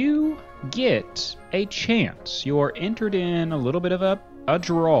 you get a chance. You are entered in a little bit of a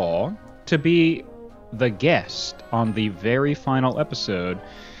draw to be the guest on the very final episode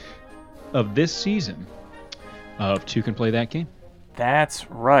of this season of Two Can Play That Game. That's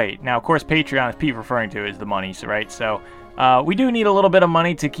right. Now, of course, Patreon, as Pete referring to, is the money, right? So we do need a little bit of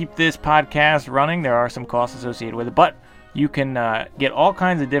money to keep this podcast running. There are some costs associated with it, but you can get all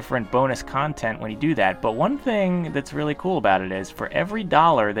kinds of different bonus content when you do that. But one thing that's really cool about it is for every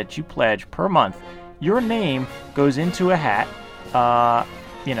 $1 that you pledge per month, your name goes into a hat,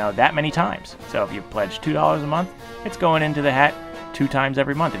 that many times. So if you pledge $2 a month, it's going into the hat 2 times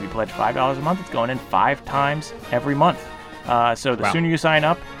every month. If you pledge $5 a month, it's going in 5 times every month. So the sooner you sign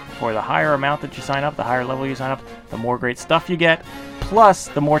up, or the higher amount that you sign up, the higher level you sign up, the more great stuff you get, plus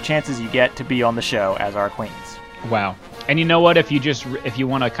the more chances you get to be on the show as our acquaintance. Wow. And you know what? If you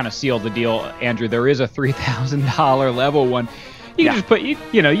want to kind of seal the deal, Andrew, there is a $3,000 level one. You can just put,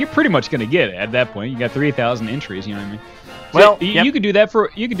 you're pretty much going to get it at that point. You got 3,000 entries, you know what I mean? So well, you could do that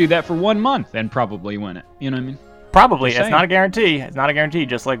for 1 month and probably win it. You know what I mean? Probably. It's not a guarantee. It's not a guarantee.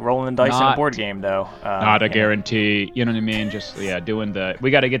 Just like rolling the dice in a board game, though. Not a guarantee. You know what I mean? Just doing the.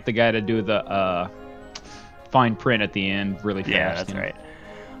 We got to get the guy to do the fine print at the end really fast. Yeah, that's right.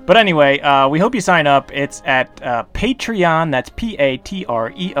 But anyway, we hope you sign up. It's at Patreon. That's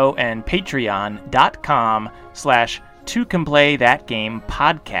Patreon.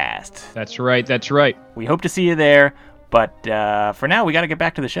 Patreon.com/2canplaythatgamepodcast. That's right. We hope to see you there. But for now, we got to get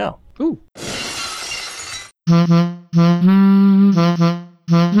back to the show. Ooh.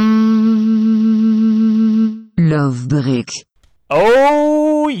 Love break.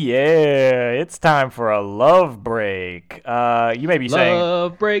 Oh yeah, it's time for a love break. You may be saying,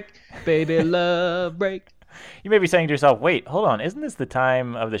 love break, baby, love break. You may be saying to yourself, wait, hold on, isn't this the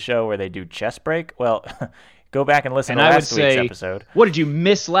time of the show where they do chess break? Well, go back and listen to last week's episode. What did you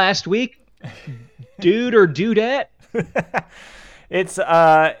miss last week, dude or dudette? It's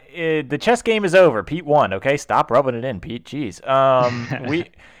the chess game is over. Pete won. Okay, stop rubbing it in, Pete. Jeez.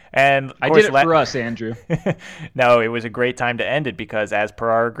 I did it for us, Andrew. No, it was a great time to end it because, as per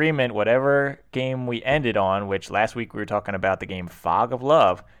our agreement, whatever game we ended on, which last week we were talking about the game Fog of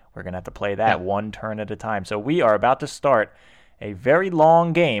Love, we're gonna have to play that one turn at a time. So we are about to start a very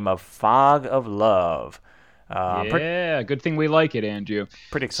long game of Fog of Love. Good thing we like it, Andrew.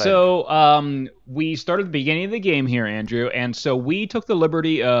 Pretty excited. So we started at the beginning of the game here, Andrew, and so we took the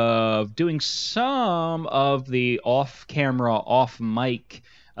liberty of doing some of the off-camera, off-mic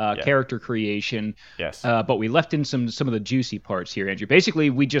character creation. Yes. But we left in some of the juicy parts here, Andrew. Basically,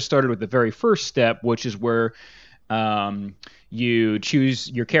 we just started with the very first step, which is where You choose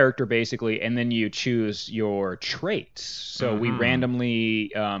your character basically, and then you choose your traits. So we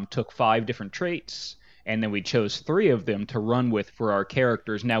randomly took 5 different traits, and then we chose 3 of them to run with for our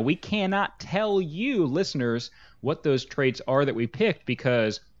characters. Now, we cannot tell you, listeners, what those traits are that we picked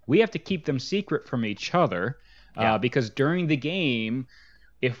because we have to keep them secret from each other. Because during the game,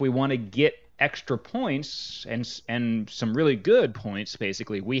 if we want to get extra points and some really good points,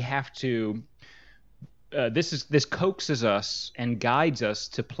 basically, we have to. This coaxes us and guides us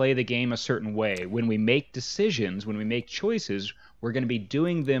to play the game a certain way. When we make decisions, when we make choices, we're going to be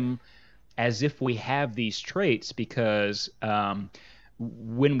doing them as if we have these traits because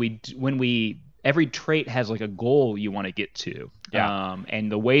when we every trait has like a goal you want to get to. And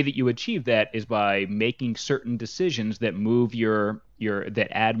the way that you achieve that is by making certain decisions that move that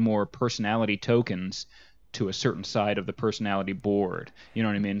add more personality tokens to a certain side of the personality board. You know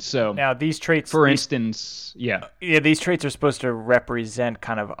what I mean? So now these traits, for instance, these traits are supposed to represent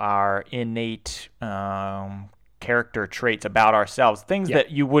kind of our innate character traits about ourselves, things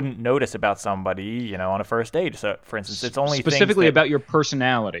that you wouldn't notice about somebody, on a first date. So, for instance, it's only specifically things about your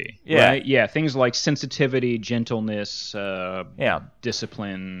personality, right? Yeah, things like sensitivity, gentleness,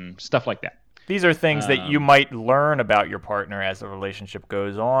 discipline, stuff like that. These are things that you might learn about your partner as the relationship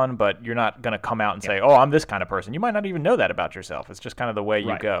goes on, but you're not going to come out and say, "Oh, I'm this kind of person." You might not even know that about yourself. It's just kind of the way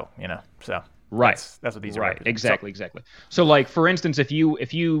you go, So that's what these are. Right. Exactly. So, like for instance, if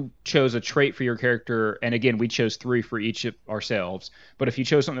you chose a trait for your character, and again we chose 3 for each of ourselves, but if you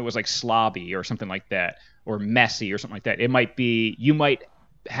chose something that was like slobby or something like that, or messy or something like that, it might be you might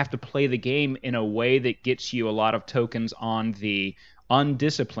have to play the game in a way that gets you a lot of tokens on the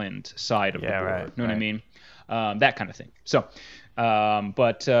undisciplined side of the board. Right, know what I mean? That kind of thing. So,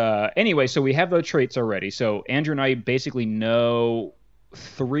 anyway, so we have those traits already. So Andrew and I basically know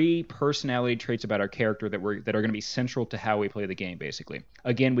 3 personality traits about our character that are going to be central to how we play the game, basically.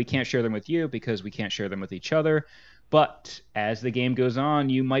 Again, we can't share them with you because we can't share them with each other. But as the game goes on,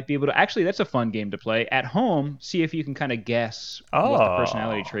 you might be able to... Actually, that's a fun game to play. At home, see if you can kind of guess what the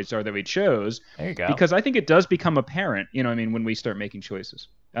personality traits are that we chose. There you go. Because I think it does become apparent, when we start making choices.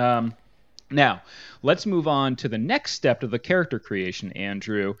 Now, let's move on to the next step to the character creation,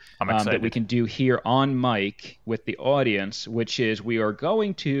 Andrew. I'm excited. That we can do here on mic with the audience, which is we are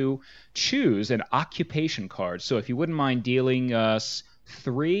going to choose an occupation card. So if you wouldn't mind dealing us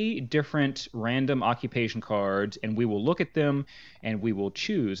 3 different random occupation cards, and we will look at them and we will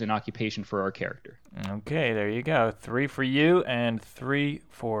choose an occupation for our character. Okay, there you go. 3 for you and 3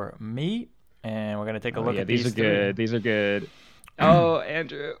 for me. And we're going to take a look at these. These are good. These are good. Oh,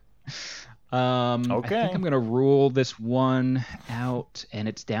 Andrew. Okay. I think I'm going to rule this one out, and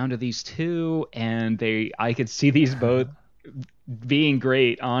it's down to these 2, and I could see these both being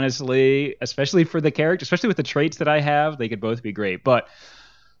great, honestly, especially for the character, especially with the traits that I have. They could both be great, but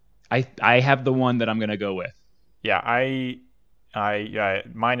I have the one that I'm going to go with. Yeah,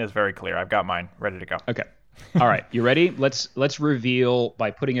 mine is very clear. I've got mine ready to go. Okay. All right, you ready? Let's reveal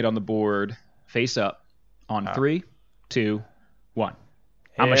by putting it on the board face up on 3, 2, 1.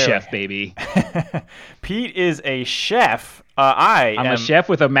 I'm a chef, baby. Pete is a chef. I'm a chef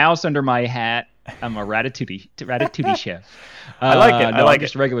with a mouse under my hat. I'm a ratatouille chef. I like it. I'm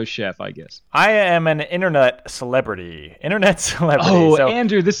just a regular chef, I guess. I am an internet celebrity. Oh, so...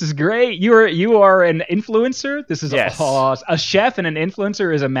 Andrew, this is great. You are an influencer. This is awesome. A chef and an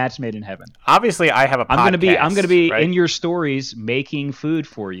influencer is a match made in heaven. Obviously, I have a podcast. I'm gonna be right? in your stories making food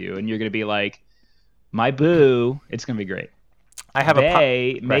for you, and you're gonna be like, my boo. It's gonna be great. I have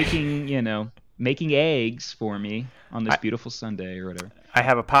making eggs for me on this beautiful Sunday or whatever. I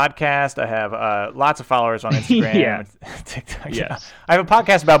have a podcast. I have lots of followers on Instagram, TikTok. Yes. I have a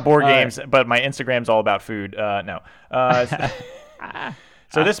podcast about board games, but my Instagram's all about food. No.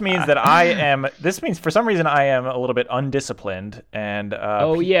 So this means that this means for some reason I am a little bit undisciplined and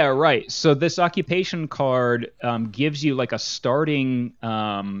yeah, right. So this occupation card gives you like a starting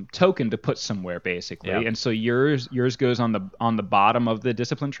token to put somewhere basically. Yep. And so yours goes on the bottom of the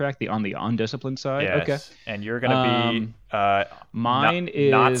discipline track, on the undisciplined side. Yes. Okay. And you're going to be mine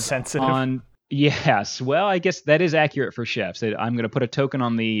is not sensitive. On Yes, well, I guess that is accurate for chefs. I'm going to put a token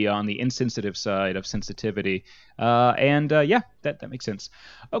on the insensitive side of sensitivity, that makes sense.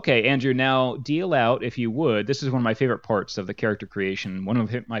 Okay, Andrew, now deal out, if you would. This is one of my favorite parts of the character creation, one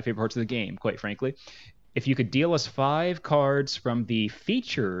of my favorite parts of the game, quite frankly. If you could deal us 5 cards from the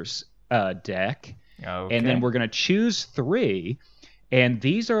features deck, okay. And then we're going to choose 3, and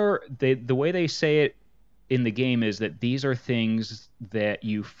these are the way they say it in the game is that these are things that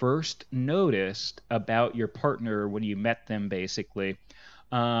you first noticed about your partner when you met them, basically.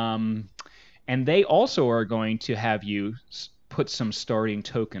 And And they also are going to have you put some starting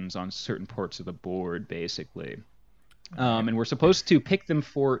tokens on certain parts of the board, basically. And we're supposed to pick them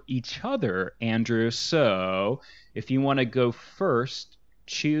for each other, Andrew. So if you want to go first,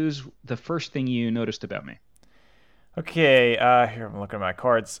 choose the first thing you noticed about me. Okay, here I'm looking at my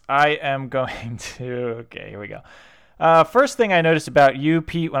cards. I am going to... Okay, here we go. First thing I noticed about you,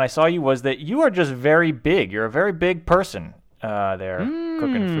 Pete, when I saw you was that you are just very big. You're a very big person there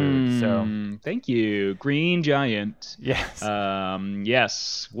cooking food. So Thank you. Green giant. yes.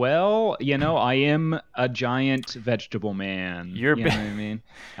 Yes. Well, I am a giant vegetable man. You're you big. know what I mean?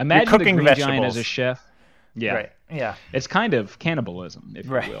 Imagine cooking the green giant vegetables. as a chef. Yeah. Right. Yeah. It's kind of cannibalism, if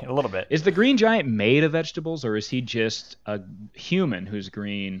Right. you will. A little bit. Is the green giant made of vegetables, or is he just a human who's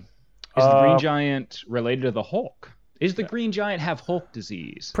green? Is the green giant related to the Hulk? Is the green giant have Hulk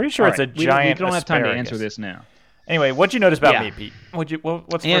disease? Pretty sure All it's a right, giant We don't have time to answer asparagus. this now. Anyway, what'd you notice about Yeah. me, Pete? What's the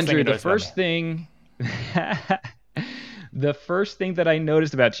first thing Andrew, you the noticed about first me? thing, the first thing that I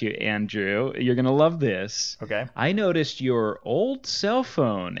noticed about you, Andrew, you're gonna love this. Okay. I noticed your old cell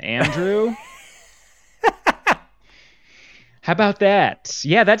phone, Andrew. How about that?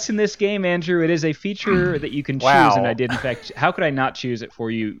 Yeah, that's in this game, Andrew. It is a feature that you can choose, Wow. and I did, in fact. How could I not choose it for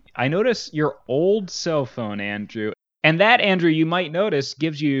you? I noticed your old cell phone, Andrew. And that, Andrew, you might notice,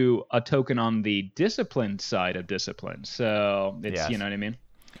 gives you a token on the discipline side of discipline. So it's, Yes. you know what I mean?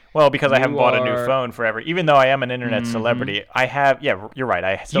 Well, because I haven't You bought a new are- phone forever, even though I am an internet celebrity, I have. Yeah, you're right.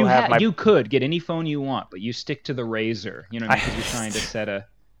 I still have my. You could get any phone you want, but you stick to the Razor. You know what I mean? Because you're trying to set a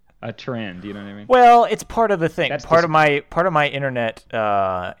trend. You know what I mean? Well, it's part of the thing. That's Part of my internet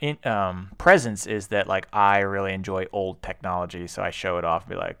presence is that like I really enjoy old technology, so I show it off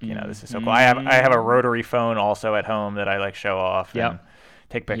and be like, this is so cool. I have a rotary phone also at home that I like show off and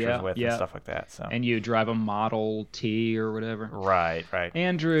take pictures with and stuff like that. So And you drive a Model T or whatever. right.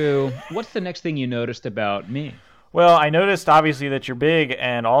 Andrew, what's the next thing you noticed about me? Well, I noticed obviously that you're big,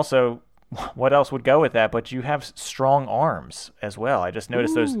 and also what else would go with that? But you have strong arms as well. I just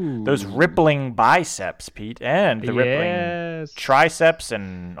noticed those rippling biceps, Pete, and the rippling triceps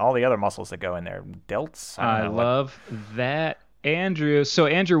and all the other muscles that go in there. Delts. I don't know, love that, Andrew. So,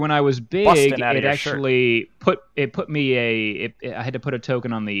 Andrew, when I was big, Busting out of it your actually put me I had to put a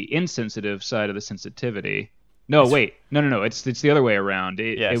token on the insensitive side of the sensitivity. No, wait, no. It's the other way around.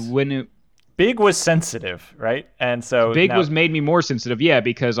 Big was sensitive, right? And so Big was made me more sensitive. Yeah,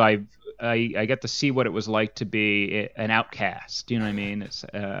 because I get to see what it was like to be an outcast. You know what I mean? It's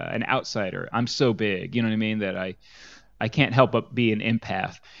an outsider. I'm so big. You know what I mean? That I can't help but be an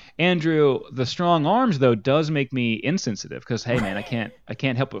empath. Andrew, the strong arms though does make me insensitive because hey man, I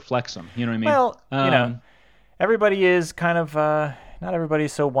can't help but flex them. You know what I mean? Well, everybody is kind of not everybody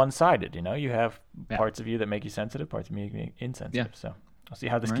is so one-sided. You have parts of you that make you sensitive, parts of you make you insensitive. Yeah. So I'll see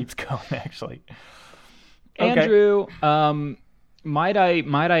how this keeps going. Actually, Andrew, might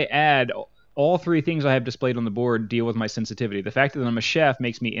I add, all three things I have displayed on the board deal with my sensitivity. The fact that I'm a chef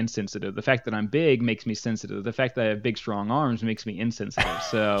makes me insensitive. The fact that I'm big makes me sensitive. The fact that I have big, strong arms makes me insensitive.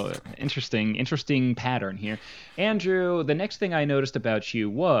 So interesting pattern here. Andrew, the next thing I noticed about you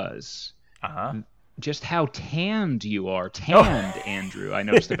was just how tanned you are. Andrew, I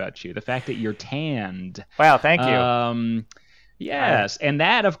noticed about you. The fact that you're tanned. Wow, thank you. Yes, and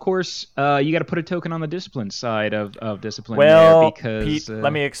that, of course, you got to put a token on the discipline side of discipline Well, there because... Pete,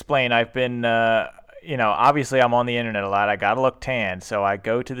 let me explain. I've been, obviously I'm on the internet a lot. I got to look tan, so I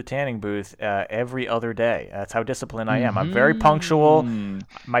go to the tanning booth every other day. That's how disciplined I am. I'm very punctual.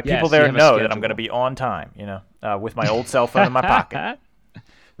 My people you there have a know that I'm schedule. going to be on time, with my old cell phone in my pocket.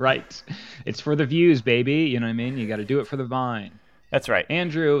 Right. It's for the views, baby. You know what I mean? You got to do it for the vine. That's right.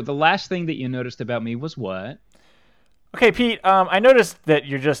 Andrew, the last thing that you noticed about me was what? Okay, Pete, I noticed that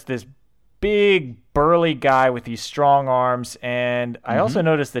you're just this big, burly guy with these strong arms, and I also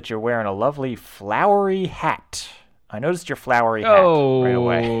noticed that you're wearing a lovely flowery hat. I noticed your flowery hat right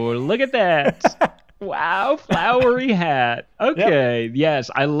away. Oh, look at that. Wow, flowery hat. Okay, yes,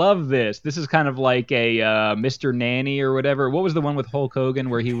 I love this. This is kind of like a Mr. Nanny or whatever. What was the one with Hulk Hogan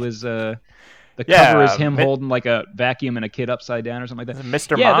where he was... the cover is him holding like a vacuum and a kid upside down or something like that.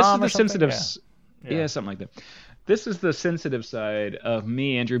 Mr. Yeah, Mom this is or the something? sensitive... Yeah, something like that. This is the sensitive side of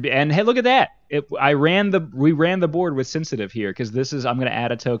me, Andrew. And hey, look at that. We ran the board with sensitive here because I'm going to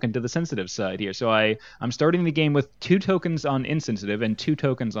add a token to the sensitive side here. So I'm starting the game with 2 tokens on insensitive and 2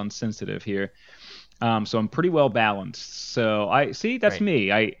 tokens on sensitive here. So I'm pretty well balanced. So that's Right.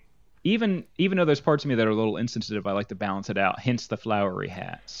 me. Even though there's parts of me that are a little insensitive, I like to balance it out. Hence the flowery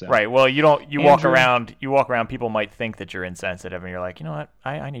hat. So. Right. Well, you walk Andrew? around. People might think that you're insensitive, and you're like, you know what?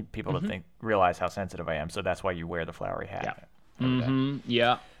 I need people to realize how sensitive I am. So that's why you wear the flowery hat.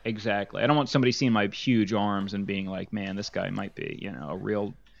 Yeah, exactly. I don't want somebody seeing my huge arms and being like, man, this guy might be, a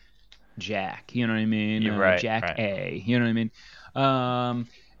real Jack. You know what I mean? You're right, Jack right. A. You know what I mean?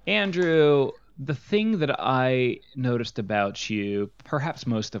 Andrew, the thing that I noticed about you, perhaps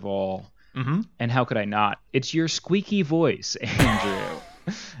most of all, and how could I not? It's your squeaky voice, Andrew.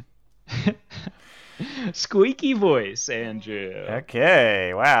 Squeaky voice, Andrew.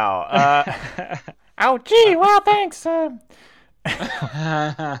 Okay, wow. Oh, gee, well, thanks.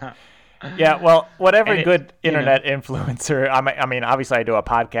 Yeah, well, whatever good internet influencer. I mean, obviously, I do a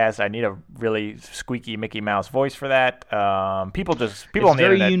podcast. I need a really squeaky Mickey Mouse voice for that. People on the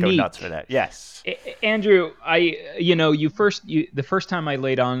internet go nuts for that. Yes, Andrew, the first time I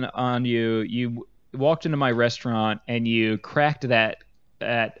laid on you, you walked into my restaurant and you cracked that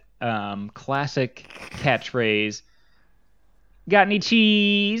classic catchphrase. Got any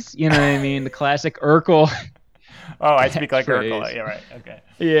cheese? You know what I mean? The classic Urkel. Oh, I speak like Urkel. Yeah, right. Okay.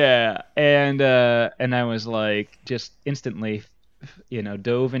 Yeah, and I was like, just instantly,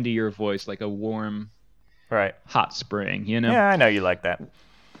 dove into your voice like a warm, hot spring. Yeah, I know you like that.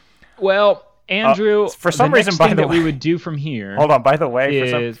 Well, Andrew, for some reason, by the way, we would do from here. Hold on. By the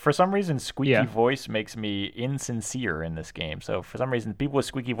way, for some reason, squeaky voice makes me insincere in this game. So for some reason, people with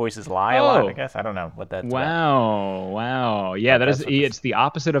squeaky voices lie a lot. I guess I don't know what that's about. Wow. Yeah, it's the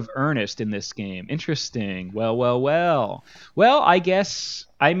opposite of earnest in this game. Interesting. Well. I guess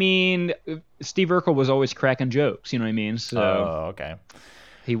Steve Urkel was always cracking jokes. You know what I mean? So okay.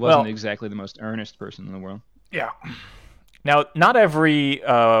 He wasn't exactly the most earnest person in the world. Yeah. Now, not every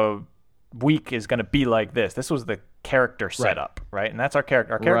week is going to be like this. This was the character setup, right? And that's our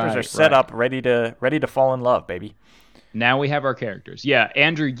character. Our characters are set up, ready to fall in love, baby. Now we have our characters. Yeah,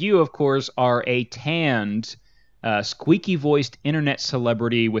 Andrew, you of course are a tanned, squeaky-voiced internet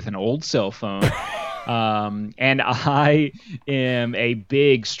celebrity with an old cell phone. And I am a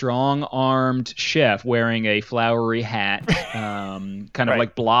big, strong-armed chef wearing a flowery hat, kind of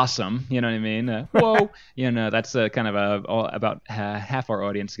like Blossom. You know what I mean? Whoa, that's kind of about half our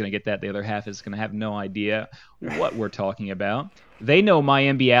audience is going to get that. The other half is going to have no idea what we're talking about. They know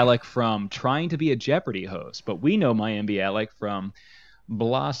Mayim Bialik from trying to be a Jeopardy host, but we know Mayim Bialik from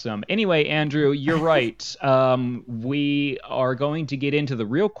Blossom. Anyway, Andrew, you're right. We are going to get into the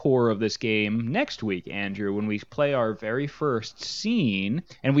real core of this game next week, Andrew, when we play our very first scene,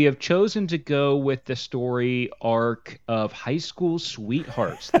 and we have chosen to go with the story arc of High School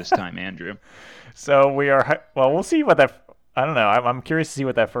Sweethearts this time, Andrew. So we'll see what that. I don't know. I'm curious to see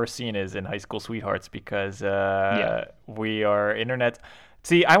what that first scene is in High School Sweethearts because we are internet.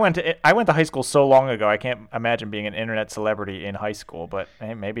 See, I went to high school so long ago. I can't imagine being an internet celebrity in high school, but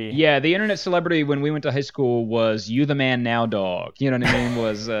hey, maybe. Yeah, the internet celebrity when we went to high school was You the Man Now Dog. You know what I mean?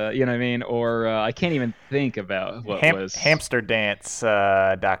 Was you know what I mean? Or I can't even think about what was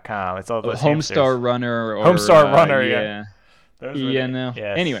hamsterdance.com. It's all those Homestar Runner. Or, Homestar Runner. Yeah. No.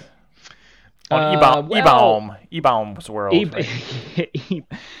 Yes. Anyway. eBaum's World. Right?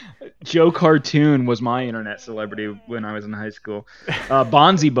 Joe Cartoon was my internet celebrity when I was in high school.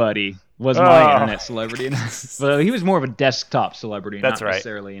 Bonzi Buddy was my internet celebrity. So he was more of a desktop celebrity, not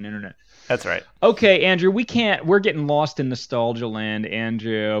necessarily an internet. That's right. Okay, Andrew, we're getting lost in nostalgia land,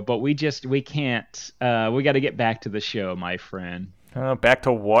 Andrew, but we can't. We got to get back to the show, my friend. Back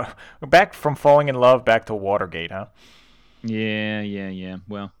from falling in love back to Watergate, huh? Yeah.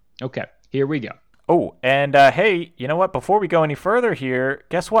 Well, okay. Here we go. Oh, and hey, you know what? Before we go any further here,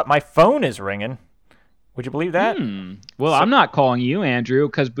 guess what? My phone is ringing. Would you believe that? Well, I'm not calling you, Andrew,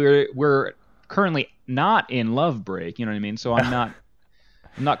 because we're currently not in love break. You know what I mean? So I'm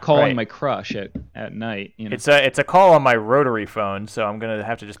not calling my crush at night. You know? It's a call on my rotary phone, so I'm gonna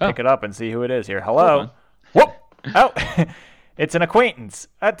have to just pick it up and see who it is here. Hello. Whoop. Oh, it's an acquaintance.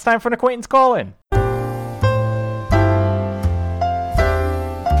 It's time for an acquaintance call in.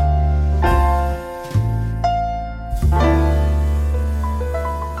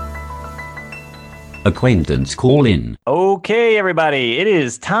 Acquaintance call in. Okay, everybody, it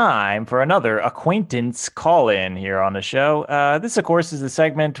is time for another acquaintance call in here on the show. This, of course, is the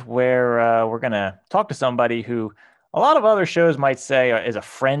segment where we're going to talk to somebody who a lot of other shows might say is a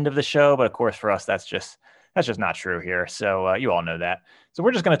friend of the show. But of course, for us, that's just not true here. So you all know that. So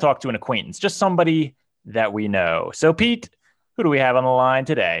we're just going to talk to an acquaintance, just somebody that we know. So, Pete, who do we have on the line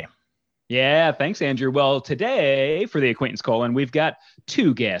today? Yeah, thanks, Andrew. Well, today for the Acquaintance Call-In, we've got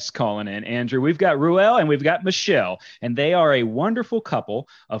two guests calling in, Andrew. We've got Ruel and we've got Michelle, and they are a wonderful couple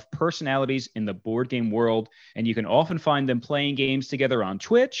of personalities in the board game world, and you can often find them playing games together on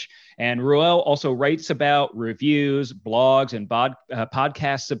Twitch. And Ruel also writes about reviews, blogs, and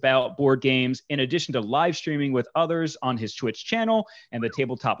podcasts about board games, in addition to live streaming with others on his Twitch channel and the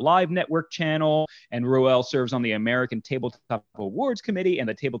Tabletop Live Network channel. And Ruel serves on the American Tabletop Awards Committee and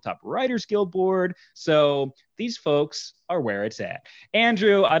the Tabletop Writers Guild Board. So these folks are where it's at.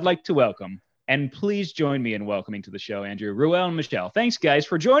 Andrew, I'd like to welcome, and please join me in welcoming to the show, Andrew, Ruel, and Michelle. Thanks, guys,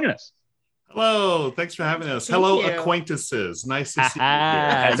 for joining us. Hello, thanks for having us. Thank Hello, you. Acquaintances. Nice to see you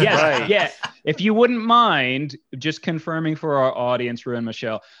Yes, here. right. yeah. If you wouldn't mind just confirming for our audience, Ruel and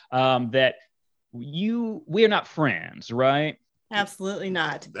Michelle, that we are not friends, right? Absolutely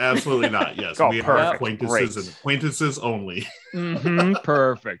not. Absolutely not. Yes, Oh, we are perfect. acquaintances Great. and acquaintances only.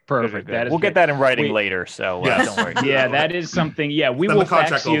 Perfect. Good. That is We'll good. get that in writing We- later, so Yes. don't worry. Yeah, that is something. Yeah, we Send will the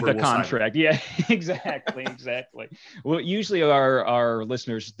contract fax you over, the we'll sign it. contract. Yeah, exactly. Well, usually our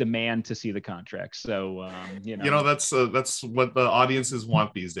listeners demand to see the contract, so You know, that's what the audiences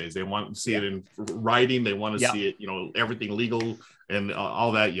want these days. They want to see it in writing. They want to Yeah. see it, you know, everything legal and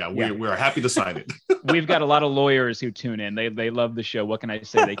all that. Yeah, Yeah. we're happy to sign it. we've got a lot of lawyers who tune in. They love the show. What can I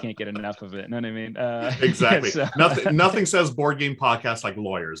say? They can't get enough of it. Know what I mean? Exactly. so- Nothing says board game podcast like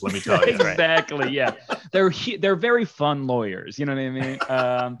lawyers. Let me tell you. Exactly. Yeah, they're very fun lawyers. You know what I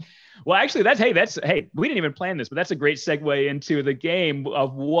mean? Well, actually, hey, we didn't even plan this, but that's a great segue into the game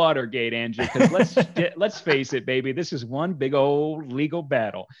of Watergate, Andrew. Because let's face it, baby, this is one big old legal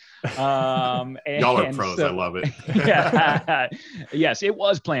battle. Y'all are pros. I love it. Yeah. Yes, it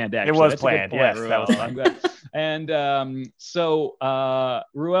was planned. Actually, It was That's a good planned, point, yes, Ruel. that was fun. I'm glad. And so,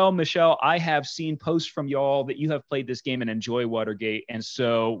 Ruel, Michelle, I have seen posts from y'all that you have played this game and enjoy Watergate. And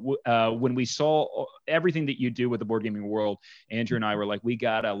so, when we saw everything that you do with the board gaming world, Andrew and I were like, we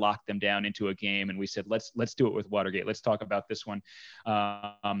gotta lock them down into a game. And we said, let's do it with Watergate. Let's talk about this one,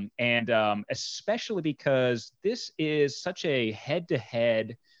 especially because this is such a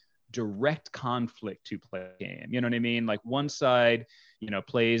head-to-head direct conflict to play a game. You know what I mean? Like one side,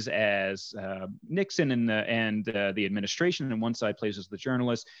 plays as Nixon and the administration, and one side plays as the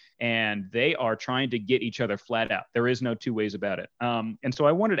journalist, and they are trying to get each other flat out. There is no two ways about it. And so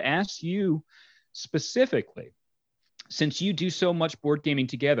I wanted to ask you specifically, since you do so much board gaming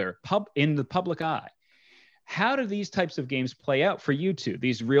together, in the public eye, how do these types of games play out for you two?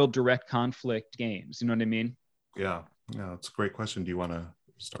 These real direct conflict games. You know what I mean? Yeah, it's a great question. Do you want to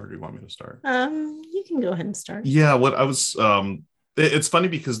start, or do you want me to start? You can go ahead and start. Yeah, what I was it's funny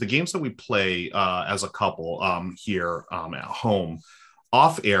because the games that we play as a couple here at home,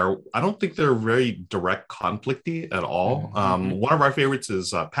 off air, I don't think they're very direct conflicty at all. One of our favorites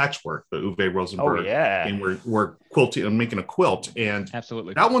is Patchwork, the Uwe Rosenberg game where we're quilting and making a quilt, and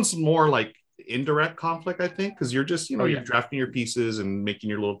Absolutely. that one's more like indirect conflict, I think, because you're just yeah. you're drafting your pieces and making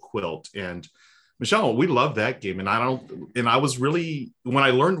your little quilt. And Michelle, we love that game, and I was really, when I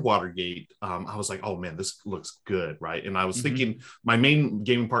learned Watergate, I was like, oh man, this looks good, right? And I was thinking my main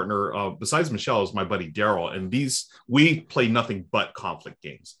gaming partner, besides Michelle, is my buddy Daryl, and we play nothing but conflict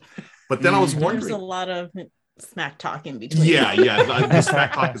games. But then I was There's wondering, a lot of smack talk in between. yeah, the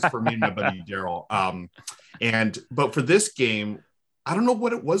smack talk is for me and my buddy Daryl. But for this game, I don't know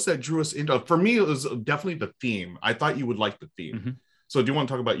what it was that drew us into. For me, it was definitely the theme. I thought you would like the theme. So do you want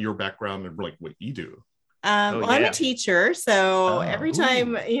to talk about your background and like what you do? I'm a teacher, so every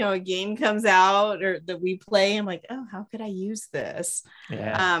time a game comes out or that we play, I'm like, oh, how could I use this?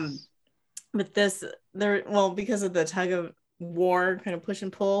 But this, because of the tug of war kind of push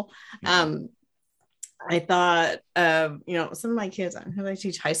and pull, I thought some of my kids, I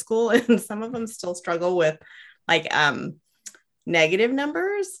teach high school, and some of them still struggle with like negative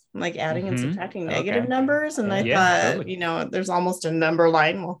numbers, like adding and subtracting negative numbers. And I thought, totally. There's almost a number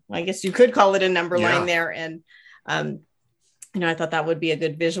line. Well, I guess you could call it a number line there. And, I thought that would be a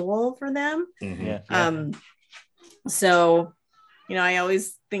good visual for them. So, I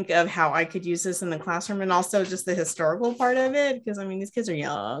always think of how I could use this in the classroom, and also just the historical part of it, because these kids are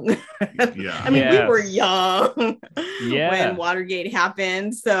young. We were young when Watergate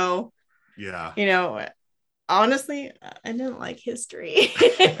happened. So, honestly, I didn't like history.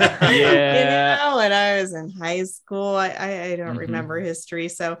 When I was in high school, I don't remember history.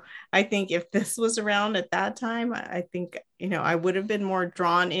 So I think if this was around at that time, I think, I would have been more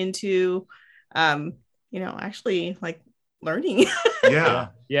drawn into, actually like learning. Yeah.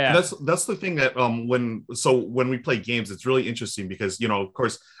 Yeah. And that's the thing that when we play games, it's really interesting because, you know, of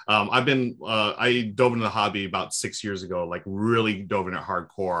course, I dove into the hobby about 6 years ago, like really dove in it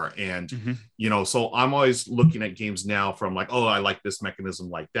hardcore. And, you know, so I'm always looking at games now from like, oh, I like this mechanism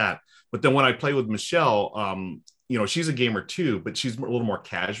like that. But then when I play with Michelle, you know, she's a gamer too, but she's a little more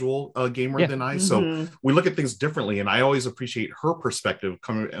casual gamer than I. So we look at things differently. And I always appreciate her perspective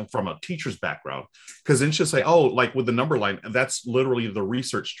coming from a teacher's background, because then she'll say, oh, like with the number line, that's literally the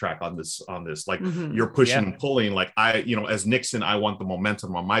research track on this. Like you're pushing and pulling, like you know, as Nixon, I want the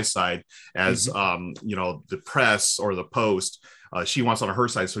momentum on my side, as you know, the press or the post, she wants on her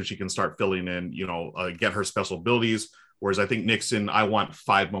side so she can start filling in, you know, get her special abilities. Whereas I think Nixon, I want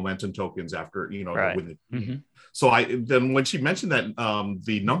 5 momentum tokens after, you know, to win the So then when she mentioned that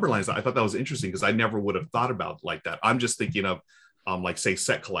the number lines, I thought that was interesting because I never would have thought about like that. I'm just thinking of like say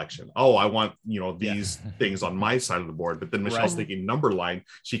set collection. Oh, I want, you know, these things on my side of the board. But then Michelle's thinking number line.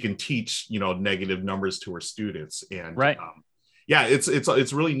 She can teach, you know, negative numbers to her students. And yeah,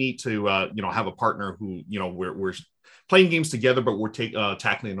 it's really neat to you know, have a partner who, you know, we're playing games together, but we're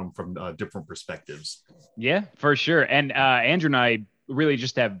tackling them from different perspectives. Yeah, for sure. And Andrew and I really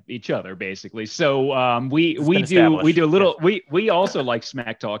just have each other basically. So we do a little. We also like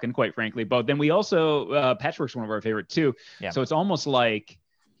smack talking, quite frankly. But then we also Patchwork's one of our favorite too. Yeah. So it's almost like,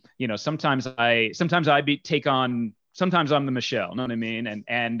 you know, sometimes I take on. Sometimes I'm the Michelle, know what I mean?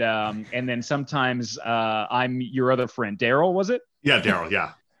 And then sometimes I'm your other friend, Daryl. Was it? Yeah, Daryl.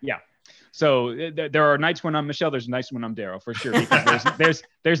 Yeah. Yeah. So there are nights when I'm Michelle. There's nights when I'm Daryl, for sure. Because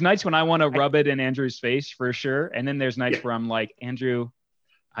there's nights when I want to rub it in Andrew's face, for sure. And then there's nights where I'm like, Andrew,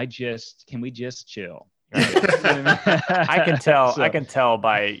 can we just chill? I can tell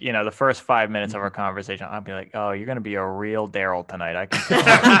by, you know, the first 5 minutes of our conversation, I'll be like, oh, you're going to be a real Daryl tonight. I can tell.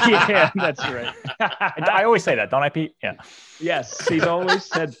 Yeah, that's right. I always say that, don't I, Pete? Yeah. Yes, he's always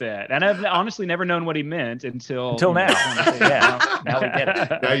said that. And I've honestly never known what he meant until now. Yeah. Now we get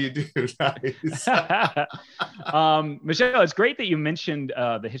it. Now you do. Nice. Michelle, it's great that you mentioned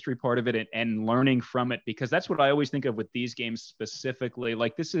the history part of it and learning from it, because that's what I always think of with these games specifically.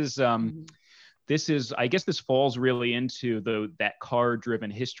 Like this is, I guess this falls really into that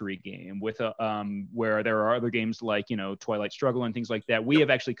card-driven history game with where there are other games like, you know, Twilight Struggle and things like that. We have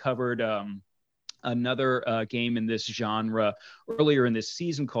actually covered another game in this genre earlier in this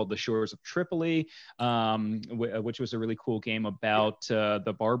season called The Shores of Tripoli, which was a really cool game about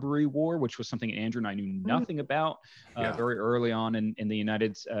the Barbary War, which was something Andrew and I knew nothing about very early on in the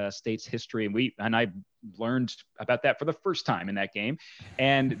United States history. And I learned about that for the first time in that game.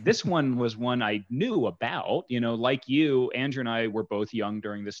 And this one was one I knew about, you know, like you, Andrew and I were both young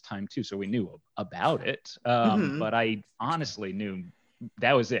during this time too. So we knew about it. But I honestly knew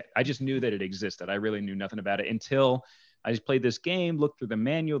that was it. I just knew that it existed. I really knew nothing about it until I just played this game, looked through the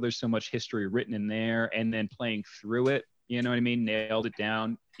manual. There's so much history written in there, and then playing through it, you know what I mean? Nailed it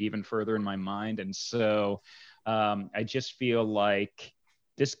down even further in my mind. And so I just feel like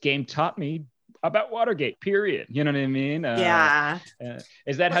this game taught me about Watergate, period. You know what I mean?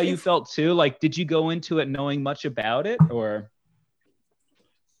 Is that how you felt too? Like, did you go into it knowing much about it, or?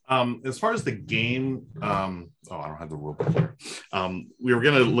 As far as the game, I don't have the rule book here. We were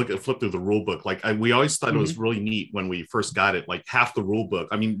gonna flip through the rule book. Like we always thought it was really neat when we first got it. Like half the rule book.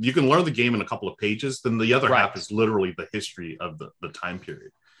 I mean, you can learn the game in a couple of pages. Then the other half is literally the history of the time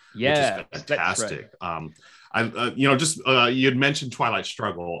period. Yeah, which is fantastic. You know, you had mentioned Twilight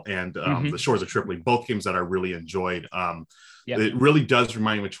Struggle and The Shores of Tripoli, both games that I really enjoyed. It really does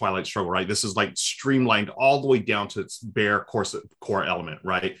remind me of Twilight Struggle, right? This is like streamlined all the way down to its bare core element,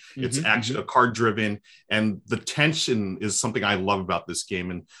 right? It's actually a card driven, and the tension is something I love about this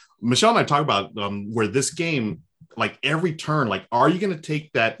game. And Michelle and I talk about where this game, like every turn, like, are you going to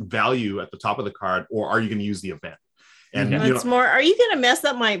take that value at the top of the card, or are you going to use the event? And it's more, are you going to mess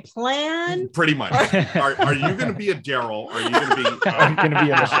up my plan? Pretty much. Are you going to be a Daryl? Are you going to be? I'm going to be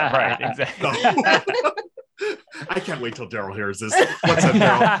a Michelle, right? Exactly. I can't wait till Daryl hears this. What's up,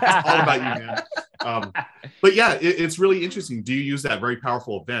 Daryl? It's all about you, man. But yeah, it's really interesting. Do you use that very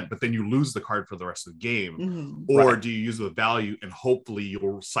powerful event, but then you lose the card for the rest of the game? Or do you use the value and hopefully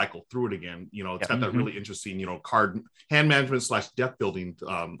you'll cycle through it again? You know, it's got that really interesting, you know, card hand management / deck building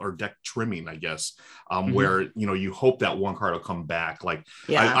or deck trimming, I guess, where, you know, you hope that one card will come back. Like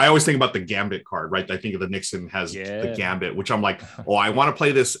I always think about the Gambit card, right? I think of the Nixon has the Gambit, which I'm like, oh, I want to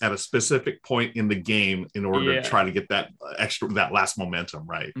play this at a specific point in the game in order to try to get that last momentum,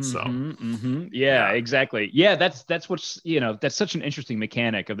 right? Yeah, exactly. Yeah, that's what's, you know, that's such an interesting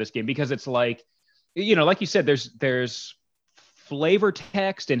mechanic of this game, because it's like, you know, like you said, there's flavor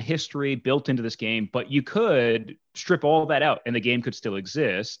text and history built into this game, but you could strip all that out and the game could still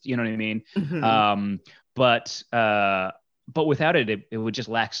exist. You know what I mean? Mhm. But without it, it would just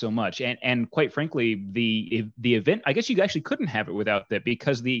lack so much. And quite frankly, the event, I guess you actually couldn't have it without that,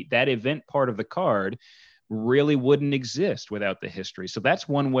 because that event part of the card really wouldn't exist without the history. So that's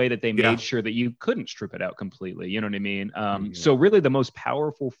one way that they made sure that you couldn't strip it out completely. You know what I mean? So really the most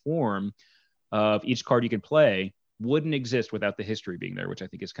powerful form of each card you can play wouldn't exist without the history being there, which I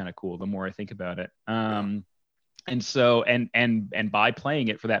think is kind of cool the more I think about it. And so, and by playing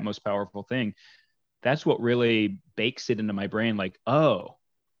it for that most powerful thing, that's what really bakes it into my brain. Like, oh,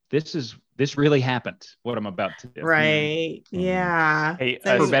 this really happened, what I'm about to do. Right. Yeah. Hey,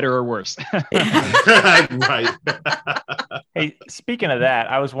 For better or worse. Right. Hey, speaking of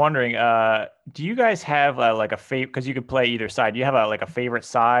that, I was wondering, do you guys have like a favorite? Because you could play either side. Do you have like a favorite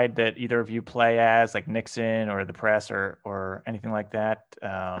side that either of you play as, like Nixon or the press or anything like that?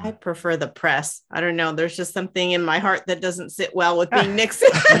 I prefer the press. I don't know. There's just something in my heart that doesn't sit well with being Nixon.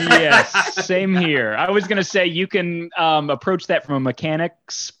 Yes, same here. I was going to say you can approach that from a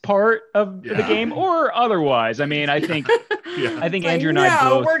mechanics part of the game or otherwise. I mean, I think Andrew and I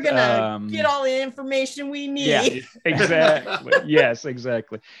both. We're gonna get all the information we need. Yeah, exactly. Yes,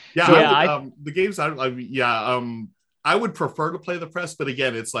 exactly. Yeah, So, the games. I would prefer to play the press, but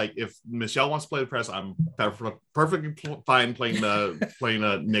again, it's like if Michelle wants to play the press, I'm perfectly fine playing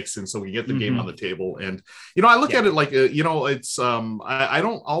a Nixon, so we get the game on the table. And I look at it like it's I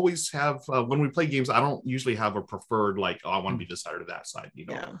don't always have when we play games, I don't usually have a preferred like, oh, I want to be this side or that side.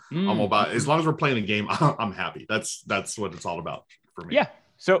 I'm about, as long as we're playing a game, I'm happy. That's what it's all about for me. Yeah.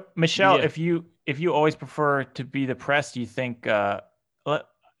 So Michelle, if you always prefer to be the press, do you think?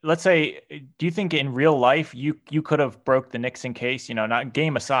 Let's say, do you think in real life you could have broke the Nixon case? Not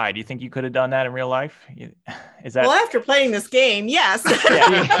game aside, do you think you could have done that in real life? Is that? Well, after playing this game, yes.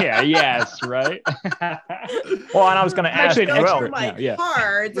 Yes, right. Well, and I was going to ask Ruel, my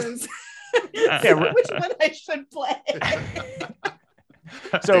cards and which one I should play.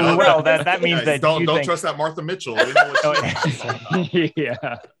 So Ruel, that means that don't trust that Martha Mitchell.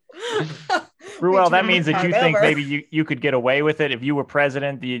 Yeah. Ruel, that means that you think maybe you could get away with it if you were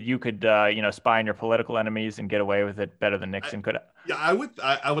president. You could spy on your political enemies and get away with it better than Nixon could. Yeah, I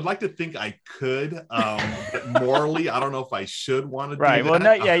would like to think I could, but morally, I don't know if I should want to. Right. Do well,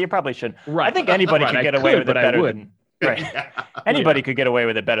 that. no. Yeah, you probably shouldn't. Right. I think anybody could get away with it better than. Right. Yeah. Anybody could get away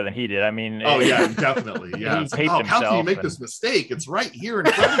with it better than he did. I mean. Oh yeah, definitely. Yeah. He taped how himself. How can you make this mistake? It's right here in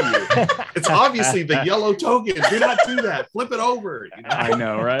front of you. It's obviously the yellow token. Do not do that. Flip it over. I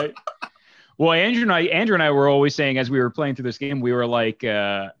know, right? Well, Andrew and I were always saying as we were playing through this game, we were like,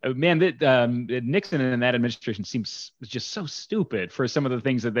 man, Nixon and that administration seems just so stupid for some of the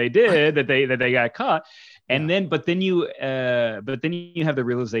things that they did, that they got caught. And but then you have the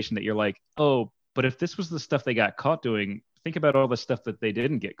realization that you're like, oh, but if this was the stuff they got caught doing, think about all the stuff that they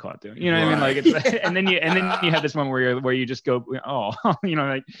didn't get caught doing. You know what I mean? Like, and then you have this moment where you just go, oh,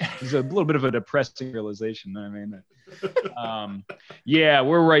 like it's a little bit of a depressing realization. I mean, yeah,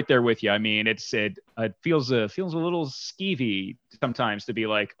 we're right there with you. I mean, it feels a little skeevy sometimes to be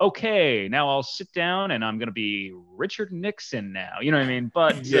like, okay, now I'll sit down and I'm going to be Richard Nixon now. You know what I mean?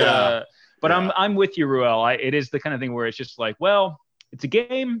 But I'm with you, Ruel. It is the kind of thing where it's just like, well, it's a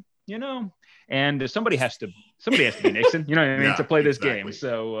game, and somebody has to be Nixon, you know what I mean, to play this game.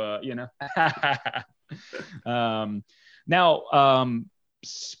 So, now,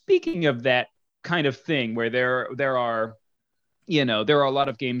 speaking of that kind of thing where there are a lot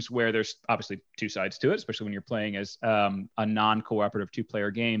of games where there's obviously two sides to it, especially when you're playing as a non-cooperative two-player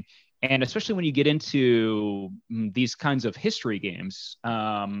game. And especially when you get into these kinds of history games,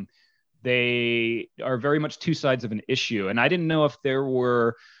 they are very much two sides of an issue. And I didn't know if there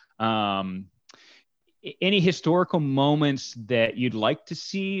were any historical moments that you'd like to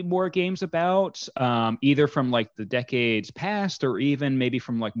see more games about, either from like the decades past or even maybe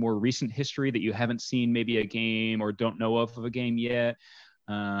from like more recent history that you haven't seen maybe a game or don't know of a game yet.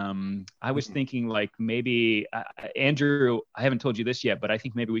 I was thinking like maybe Andrew, I haven't told you this yet, but I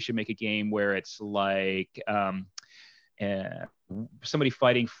think maybe we should make a game where it's like somebody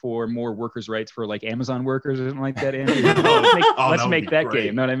fighting for more workers' rights for like Amazon workers or something like that. Andrew. Let's make that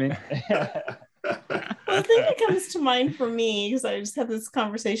game. Know what I mean? Well, the thing that comes to mind for me, because I just had this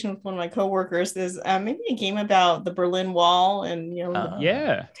conversation with one of my coworkers, is maybe a game about the Berlin Wall and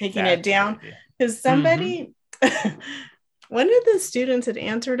taking it down. Because somebody, one of the students had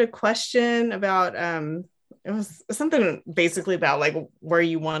answered a question about it was something basically about like where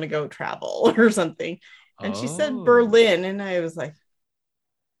you want to go travel or something, and she said Berlin, and I was like,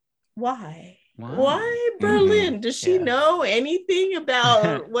 why? Why Berlin? Does she Yeah. know anything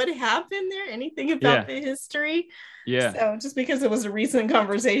about what happened there? Anything about the history? Yeah. So just because it was a recent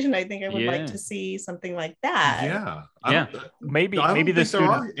conversation, I think I would like to see something like that. Yeah. Maybe I don't maybe think the there student.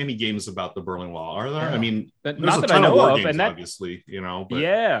 are any games about the Berlin Wall, are there? I mean, But there's not a that I ton of know war of, games, and that- obviously, you know. But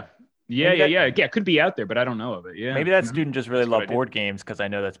Yeah. Maybe that- Yeah. It could be out there, but I don't know of it. Yeah. Maybe that student just really That's what I loved did. board games because I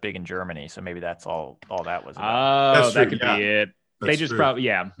know that's big in Germany. So maybe that's all that was about. Oh, That's that true, could yeah. be it. They That's just true. probably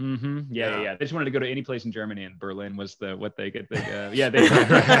Yeah. They just wanted to go to any place in Germany, and Berlin was what they could. They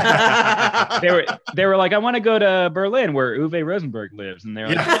were like, I want to go to Berlin where Uwe Rosenberg lives, and they're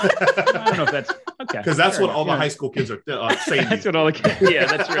like, I don't know if that's okay Because that's fair what all the enough, high school kids are saying. That's what all the kids. Yeah,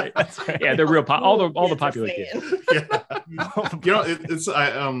 that's right. Yeah, they're real. All the popular kids. You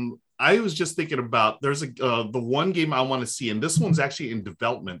know, I was just thinking about there's the one game I want to see, and this one's actually in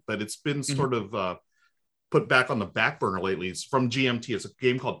development, but it's been sort of put back on the back burner lately. It's from GMT. It's a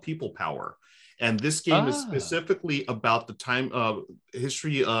game called People Power, and this game is specifically about the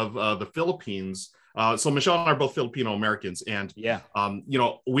history of the Philippines. So Michelle and I are both Filipino Americans, and you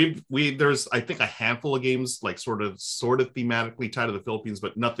know, there's I think a handful of games like sort of thematically tied to the Philippines,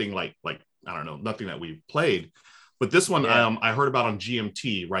 but nothing like I don't know, nothing that we've played. But this one I heard about on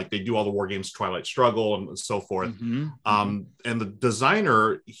GMT, right? They do all the war games, Twilight Struggle and so forth. And the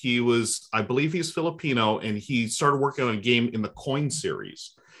designer, I believe he's Filipino, and he started working on a game in the Coin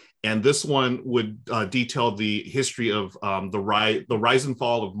series. And this one would detail the history of the rise and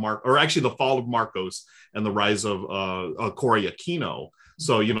fall of the fall of Marcos and the rise of Cory Aquino.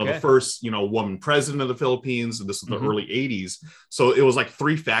 So, you know, the first, you know, woman president of the Philippines, and this is the early 80s. So it was like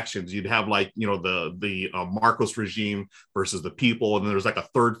three factions. You'd have like, you know, the Marcos regime versus the people. And then there's like a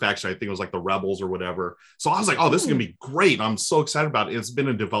third faction. I think it was like the rebels or whatever. So I was like, oh, this is going to be great. I'm so excited about it. It's been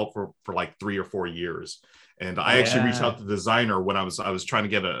in development for like 3 or 4 years. And I actually reached out to the designer when I was trying to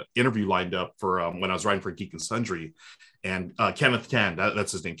get an interview lined up for when I was writing for Geek and Sundry. And Kenneth Tan,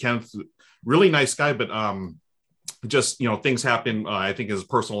 that's his name. Kenneth, really nice guy, but just, you know, things happen, I think, in his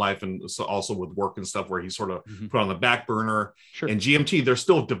personal life and so also with work and stuff where he's sort of put on the back burner. And GMT, they're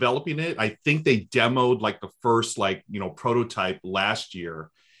still developing it. I think they demoed like the first, like, you know, prototype last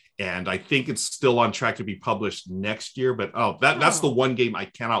year. And I think it's still on track to be published next year. But that's the one game I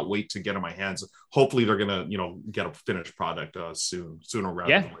cannot wait to get in my hands. Hopefully they're gonna, you know, get a finished product sooner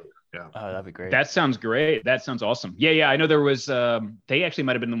rather than later. Yeah. Oh, that'd be great. That sounds great. That sounds awesome. Yeah. I know there was. They actually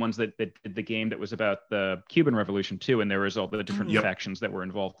might have been the ones that did the game that was about the Cuban Revolution too, and there was all the different factions that were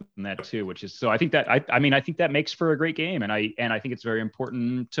involved in that too. Which is so. I think that I mean I think that makes for a great game, and I think it's very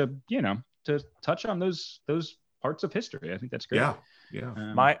important to touch on those parts of history. I think that's great.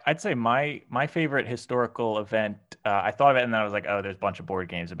 Yeah. I'd say my favorite historical event. I thought of it and then I was like, oh, there's a bunch of board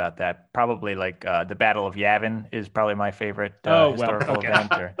games about that. Probably like the Battle of Yavin is probably my favorite historical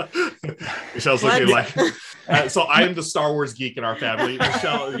event. Michelle's looking like. So I am the Star Wars geek in our family.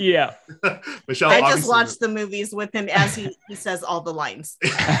 Michelle. Michelle. I just watched the movies with him as he says all the lines.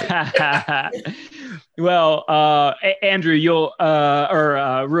 Well, Andrew,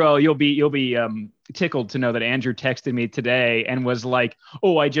 Ruel, you'll be tickled to know that Andrew texted me today and was like,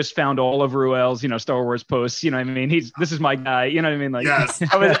 "Oh, I just found all of Ruel's, Star Wars posts. You know what I mean? This is my guy. You know what I mean? Like, yes.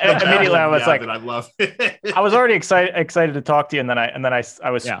 I was immediately. I was like, I love it. I was already excited to talk to you, and then I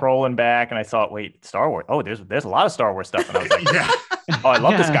was scrolling back and I saw, wait, Star Wars. Oh, there's a lot of Star Wars stuff, and I was like, oh, I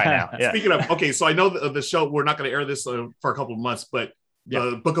love this guy now. Yeah. Speaking of, okay, so I know the show, we're not going to air this for a couple of months, but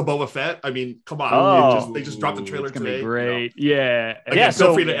the Book of Boba Fett. I mean, come on, they just dropped the trailer today. Be great, Again,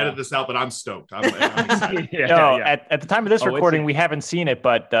 feel free to edit this out, but I'm stoked. I'm excited. At the time of this recording, we haven't seen it,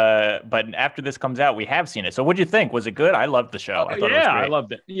 but after this comes out, we have seen it. So, what do you think? Was it good? I loved the show. I thought it was great. I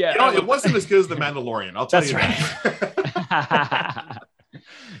loved it. Yeah, it wasn't as good as The Mandalorian. I'll tell you that.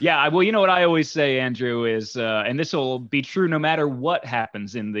 Yeah, well, you know what I always say, Andrew, is, and this will be true no matter what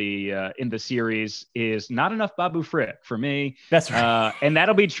happens in the series, is not enough Babu Frick for me. That's right. And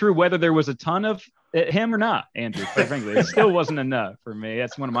that'll be true whether there was a ton of him or not, Andrew. Quite frankly, it still wasn't enough for me.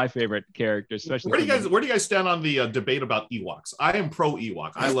 That's one of my favorite characters, especially. Where do you guys stand on the debate about Ewoks? I am pro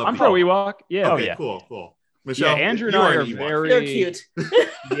Ewok. I'm pro Ewok. Yeah. Okay, cool. Michelle, Andrew and I are very. They're cute.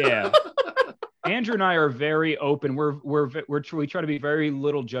 Yeah. Andrew and I are very open. We try to be very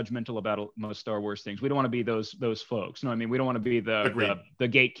little judgmental about most Star Wars things. We don't want to be those folks. You know what I mean? We don't want to be the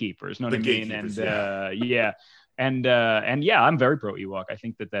gatekeepers. You know what I mean? And I'm very pro Ewok. I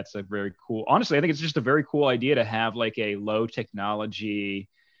think that's a very cool. Honestly, I think it's just a very cool idea to have like a low technology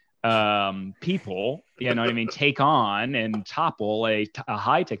people, you know what I mean, take on and topple a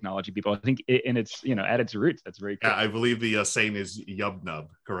high technology people. I think and it's at its roots, that's very cool. Yeah, I believe the saying is Yub Nub,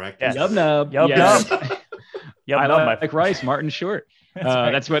 correct? Yes. Yub Nub. Yub Yes. Nub. I like Rice, Martin Short.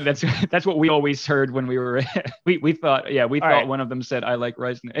 That's what we always heard when we were we thought right. one of them said I like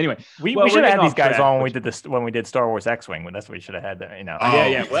rice. Anyway, we well, should we're have had getting these off guys track, on but- when we did Star Wars X-Wing. That's what we should have had. There, Oh.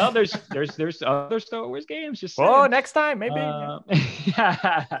 Yeah. Well, there's other Star Wars games. Just Well, saying. next time maybe.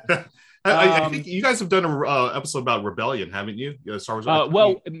 Yeah. I think you guys have done an episode about Rebellion, haven't you? Star Wars.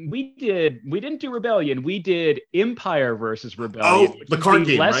 Well, we didn't do Rebellion. We did Empire versus Rebellion. Oh, which the is card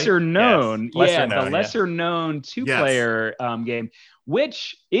game, right? lesser known, Lesser lesser known two-player game,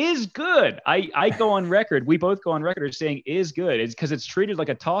 which is good. I go on record. We both go on record as saying is good. It's because it's treated like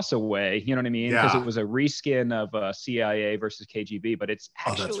a toss away. You know what I mean? Because Yeah. it was a reskin of CIA versus KGB, but it's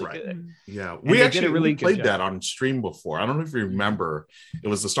actually that's right. good. Yeah, they we did actually a really we good played job. that on stream before. I don't know if you remember. It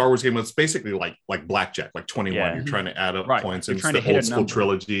was the Star Wars game. It's basically like blackjack, like 21. Yeah. You're trying to add up Right. points, You're and it's trying to the hit a old school number.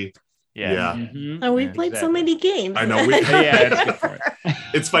 trilogy. Yeah. Mhm. Oh, we Yeah, played so exactly. many games. I know. We, Yeah, that's a good point.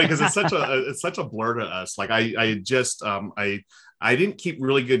 it's funny because it's such a blur to us. Like I just I didn't keep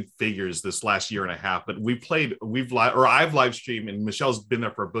really good figures this last year and a half, but I've live streamed, and Michelle's been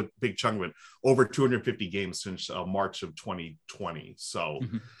there for a big chunk of it, over 250 games since March of 2020. So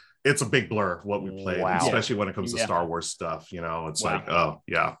it's a big blur what we played, Wow. especially when it comes to Yeah. Star Wars stuff. You know, it's Wow. like, oh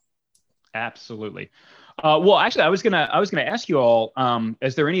yeah. Absolutely. Well, actually, I was gonna ask you all,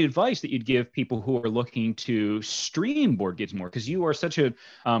 is there any advice that you'd give people who are looking to stream board games more? Because you are such a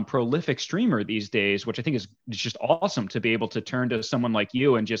prolific streamer these days, which I think is just awesome to be able to turn to someone like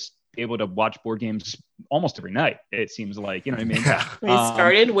you and just be able to watch board games almost every night. It seems like, you know what I mean? Yeah. We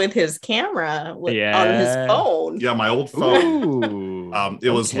started with his camera on his phone. Yeah, my old phone. Ooh. It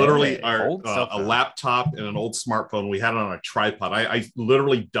was Okay. literally Old cell a phone. laptop and an old smartphone. We had it on a tripod. I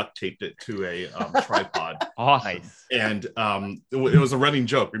literally duct taped it to a tripod, Awesome. Nice. and it was a running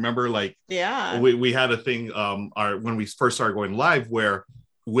joke. Remember, like Yeah. we had a thing when we first started going live where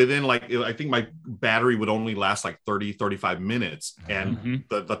within I think my battery would only last like 35 minutes, and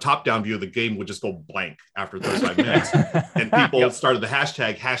Mhm. the top down view of the game would just go blank after 35 minutes, and people started the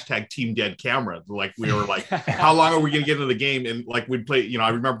hashtag team dead camera. Like we were like, how long are we going to get into the game? And like we'd play, I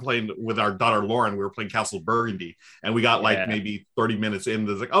remember playing with our daughter Lauren, we were playing Castle Burgundy, and we got like maybe 30 minutes in.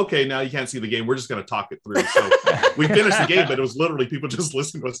 It's like, okay, now you can't see the game, we're just going to talk it through. So we finished the game, but it was literally people just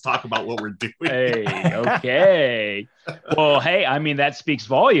listening to us talk about what we're doing. Hey, okay. Well, hey, I mean, that speaks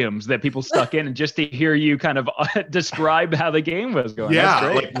volumes that people stuck in and just to hear you kind of describe how the game was going. Yeah,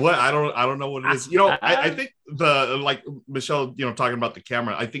 That's great. like what I don't know what it is. I think the like Michelle, talking about the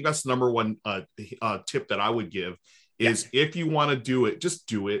camera, I think that's the number one tip that I would give is if you want to do it, just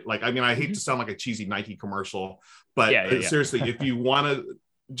do it. Like, I mean, I hate to sound like a cheesy Nike commercial, but seriously, if you want to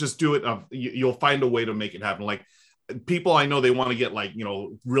just do it, you'll find a way to make it happen. Like people I know, they want to get like,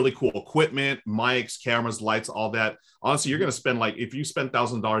 really cool equipment, mics, cameras, lights, all that. Honestly, you're going to spend if you spend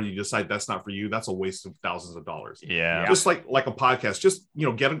 $1,000, you decide that's not for you, that's a waste of thousands of dollars. Yeah. Just like a podcast, just,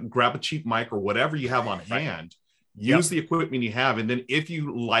 grab a cheap mic or whatever you have on hand, use the equipment you have. And then if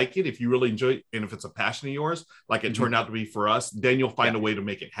you like it, if you really enjoy it, and if it's a passion of yours, like it turned out to be for us, then you'll find a way to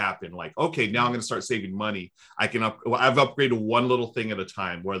make it happen. Like, okay, now I'm going to start saving money. I've upgraded one little thing at a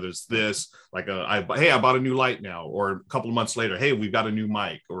time, whether it's this, like I bought a new light now, or a couple of months later, hey, we've got a new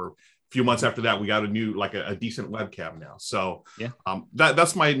mic, or a few months after that, we got a new, like a decent webcam now. So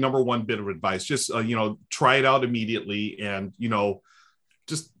that's my number one bit of advice. Just, try it out immediately, and,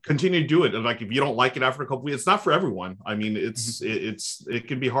 just continue to do it. And like, if you don't like it after a couple weeks, it's not for everyone. I mean, it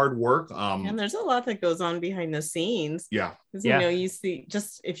can be hard work. And there's a lot that goes on behind the scenes. Yeah. Because, you see,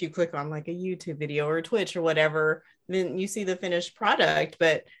 just if you click on like a YouTube video or Twitch or whatever, then you see the finished product.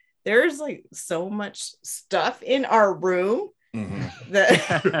 But there's like so much stuff in our room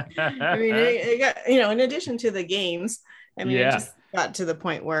that, I mean, it got, in addition to the games, I mean, it just got to the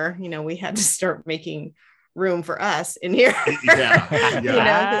point where, we had to start making room for us in here.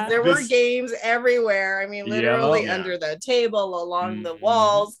 Because there were games everywhere. I mean, literally under the table, along the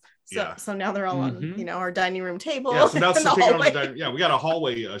walls. So now they're all on, our dining room table. Yeah, so now it's sitting on the dining. Yeah, we got a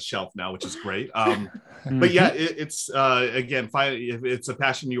hallway shelf now, which is great. But yeah, it's again, if it's a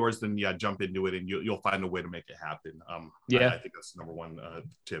passion of yours, then jump into it, and you'll find a way to make it happen. I think that's the number one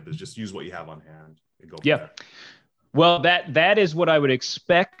tip, is just use what you have on hand and go from there. Well, that is what I would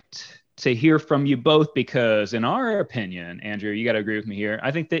expect to hear from you both, because in our opinion, Andrew, you got to agree with me here. I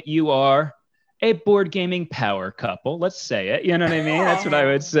think that you are a board gaming power couple. Let's say it. You know what I mean? That's what I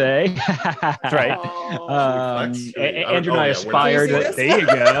would say. That's right. Andrew and I aspired. There you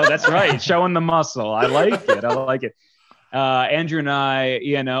go. That's right. Showing the muscle. I like it. Andrew and I,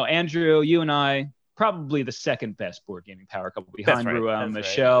 Andrew, you and I, probably the second best board gaming power couple behind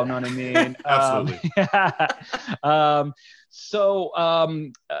Michelle. Know what I mean? Absolutely. So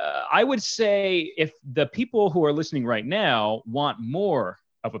I would say if the people who are listening right now want more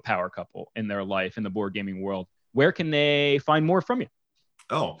of a power couple in their life in the board gaming world, where can they find more from you?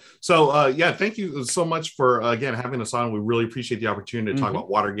 Oh, so yeah, thank you so much for again having us on. We really appreciate the opportunity to talk about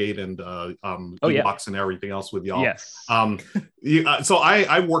Watergate and Ebox and everything else with y'all. Yes. So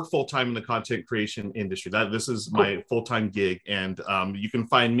I work full time in the content creation industry. This is my full time gig, and you can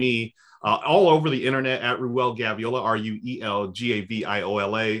find me all over the internet at Ruel Gaviola,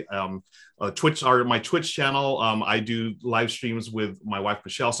 RuelGaviola. Twitch, my Twitch channel. I do live streams with my wife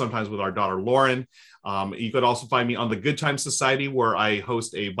Michelle, sometimes with our daughter Lauren. You could also find me on the Good Time Society, where I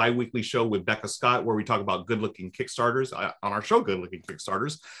host a bi-weekly show with Becca Scott, where we talk about good-looking Kickstarters on our show, Good Looking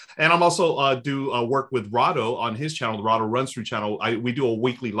Kickstarters. And I'm also do work with Rado on his channel, the Rado Runs Through channel. We do a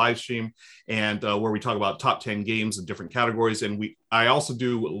weekly live stream and where we talk about top 10 games in different categories. And I also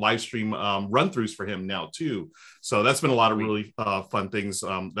do live stream run-throughs for him now too. So that's been a lot of really fun things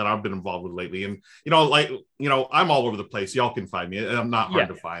that I've been involved with lately. And I'm all over the place. Y'all can find me. I'm not hard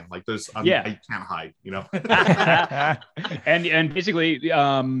to find. Like I can't hide. And basically,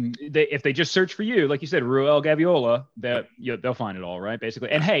 if they just search for you, like you said, Ruel Gaviola, they'll find it all, right? Basically.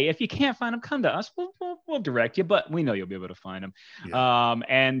 And hey, if you can't find them, come to us. We'll direct you, but we know you'll be able to find them. Yeah.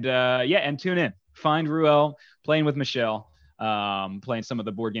 And tune in. Find Ruel playing with Michelle. Playing some of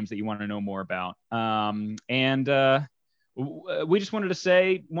the board games that you want to know more about. We just wanted to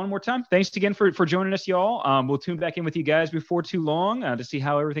say one more time, thanks again for joining us, y'all. We'll tune back in with you guys before too long to see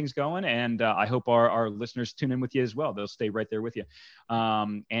how everything's going. And I hope our listeners tune in with you as well. They'll stay right there with you.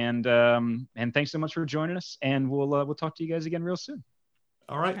 And thanks so much for joining us. And we'll talk to you guys again real soon.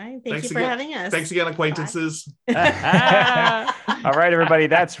 All right. Thank you for having us. Thanks again, acquaintances. All right, everybody.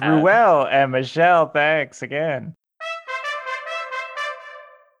 That's Ruel and Michelle. Thanks again.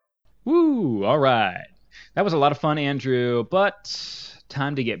 Woo! All right. That was a lot of fun, Andrew, but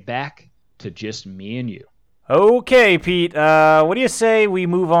time to get back to just me and you. Okay, Pete. What do you say we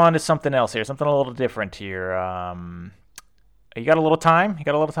move on to something else here, something a little different here? You got a little time? You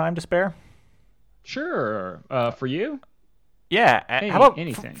got a little time to spare? Sure. For you? Yeah. How about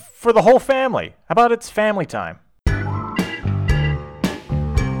anything? For the whole family? How about it's family time?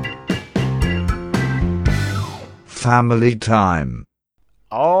 Family time.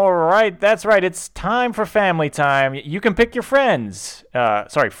 All right, that's right. It's time for family time. You can pick your friends.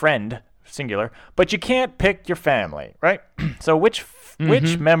 Friend, singular. But you can't pick your family, right? So which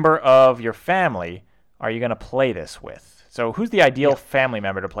member of your family are you going to play this with? So who's the ideal family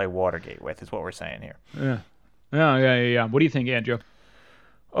member to play Watergate with is what we're saying here. Yeah. What do you think, Andrew?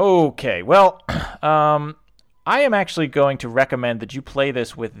 Okay, well, I am actually going to recommend that you play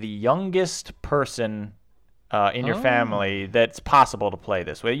this with the youngest person in your family that's possible to play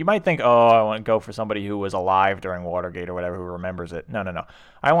this with. You might think, I want to go for somebody who was alive during Watergate or whatever, who remembers it. No.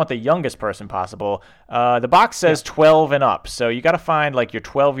 I want the youngest person possible. The box says 12 and up, so you got to find like your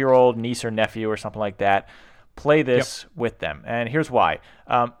 12-year-old niece or nephew or something like that. Play this with them, and here's why.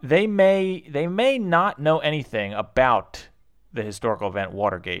 They may not know anything about the historical event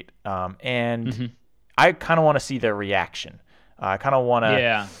Watergate, and I kind of want to see their reaction. I kind of want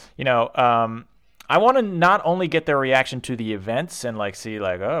to, I want to not only get their reaction to the events and like see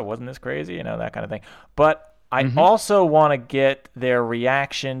like, oh, wasn't this crazy? That kind of thing. But I also want to get their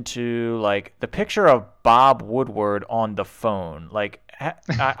reaction to like the picture of Bob Woodward on the phone. Like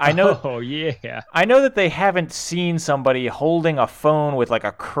I know. Oh yeah. I know that they haven't seen somebody holding a phone with like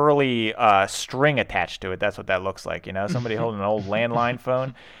a curly string attached to it. That's what that looks like. Somebody holding an old landline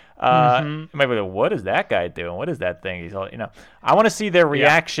phone. Maybe what is that guy doing? What is that thing? He's I want to see their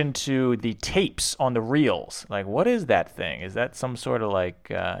reaction to the tapes on the reels. Like, what is that thing? Is that some sort of like,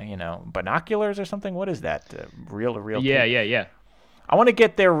 binoculars or something? What is that? Reel to reel? Yeah. I want to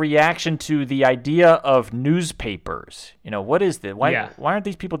get their reaction to the idea of newspapers. What is this? Why aren't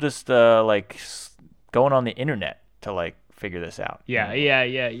these people just like going on the internet to like figure this out?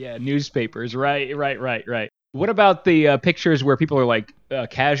 Yeah. Newspapers. Right. What about the pictures where people are like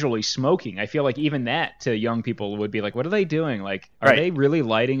casually smoking? I feel like even that to young people would be like, what are they doing? Like, are they really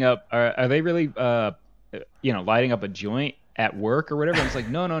lighting up? Are they really, lighting up a joint at work or whatever? And it's like,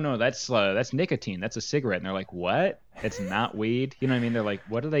 no, that's nicotine. That's a cigarette. And they're like, what? It's not weed. You know what I mean? They're like,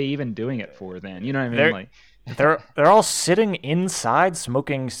 what are they even doing it for then? You know what I mean? They're all sitting inside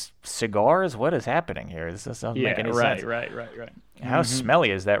smoking cigars. What is happening here? This doesn't make any sense. Right. How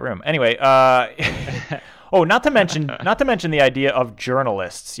smelly is that room? Anyway, not to mention the idea of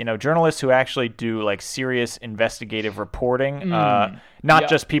journalists. Journalists who actually do like serious investigative reporting, not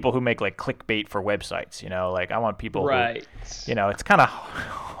just people who make like clickbait for websites. Like I want people who, it's kind of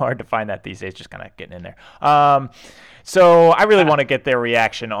hard to find that these days. Just kind of getting in there. So I really want to get their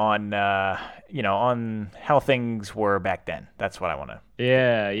reaction on, on how things were back then. That's what I want to.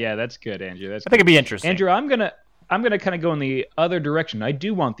 Yeah, that's good, Andrew. I think it'd be interesting. Andrew, I'm gonna kind of go in the other direction. I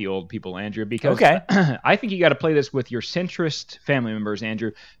do want the old people, Andrew, because I think you got to play this with your centrist family members,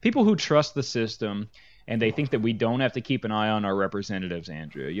 Andrew. People who trust the system and they think that we don't have to keep an eye on our representatives,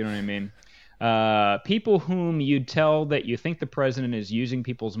 Andrew. You know what I mean? People whom you'd tell that you think the president is using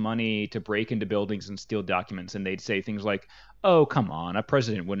people's money to break into buildings and steal documents, and they'd say things like, "Oh, come on, a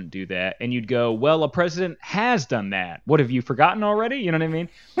president wouldn't do that." And you'd go, "Well, a president has done that. What, have you forgotten already?" You know what I mean?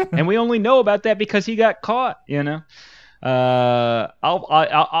 And we only know about that because he got caught, you know?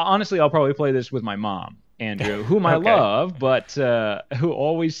 Honestly, I'll probably play this with my mom, Andrew, whom I love, but who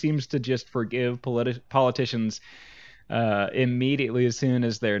always seems to just forgive politicians immediately as soon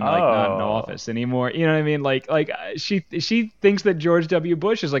as they're not in office anymore. You know what I mean? Like she thinks that George W.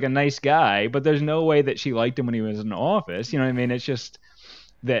 Bush is like a nice guy, but there's no way that she liked him when he was in office. You know what I mean? It's just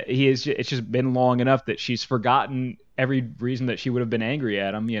that it's just been long enough that she's forgotten every reason that she would have been angry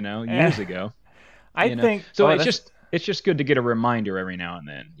at him, years ago. I think so. It's just good to get a reminder every now and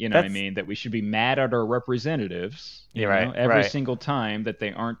then, you know what I mean, that we should be mad at our representatives every single time that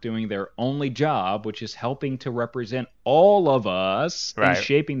they aren't doing their only job, which is helping to represent all of us and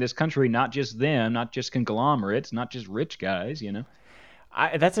shaping this country, not just them, not just conglomerates, not just rich guys,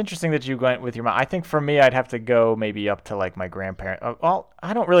 That's interesting that you went with your mom. I think for me, I'd have to go maybe up to like my grandparents. Well,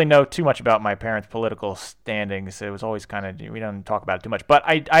 I don't really know too much about my parents' political standings. It was always kind of, we don't talk about it too much, but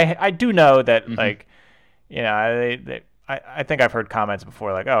I do know that I think I've heard comments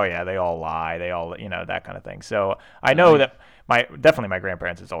before like, oh yeah, they all lie, they all, that kind of thing. So I know that my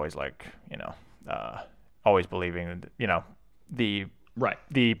grandparents is always like, always believing, the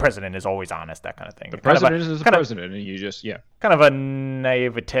president is always honest, that kind of thing. The president is the president, and you just kind of a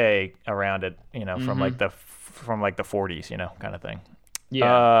naivete around it, from like the 40s, kind of thing.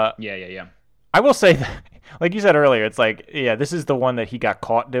 Yeah. I will say that, like you said earlier, it's like, this is the one that he got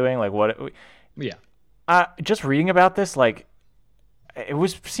caught doing. Like what? Just reading about this, like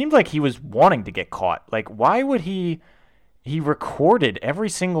seemed like he was wanting to get caught. Like, why would he recorded every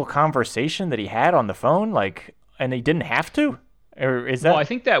single conversation that he had on the phone, like, and he didn't have to? Or is that? Well, I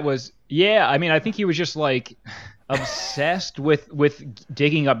think that was, I mean, I think he was just like obsessed with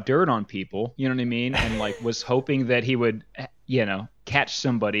digging up dirt on people, you know what I mean? And like was hoping that he would, catch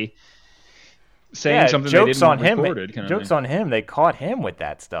somebody saying something they didn't want recorded. Jokes on him. They caught him with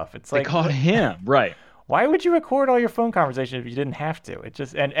that stuff. It's like they caught him, right? Why would you record all your phone conversations if you didn't have to? It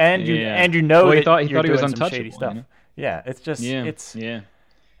just and you well, that he thought he was untouchable. Shady stuff. Yeah, it's just it's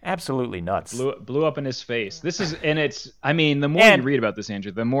absolutely nuts. Blew up in his face. I mean, the more you read about this,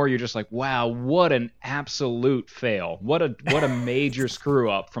 Andrew, the more you're just like, wow, what an absolute fail. What a major screw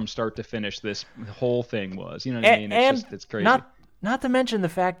up from start to finish this whole thing was. You know what I mean? It's crazy. Not to mention the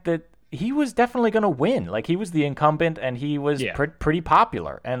fact that he was definitely going to win. Like, he was the incumbent and he was pretty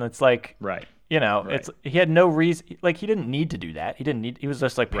popular. And it's like, it's he had no reason. Like, he didn't need to do that. He was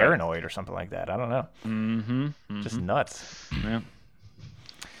just like paranoid or something like that. I don't know. Mm-hmm. Just nuts. Yeah.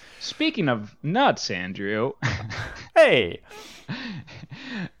 Speaking of nuts, Andrew. Hey.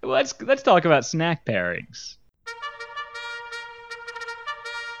 Let's talk about snack pairings.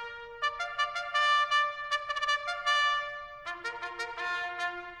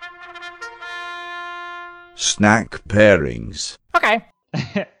 Snack pairings. Okay.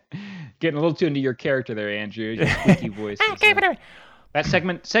 Getting a little too into your character there, Andrew. Your squeaky voice. That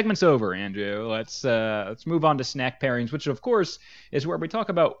segment's over, Andrew. Let's move on to snack pairings, which of course is where we talk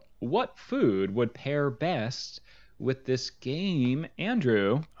about what food would pair best with this game.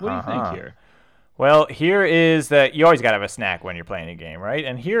 Andrew, what do you think here? Well, here is that you always got to have a snack when you're playing a game, right?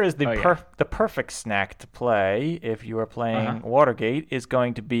 And here is the perfect snack to play if you are playing Watergate is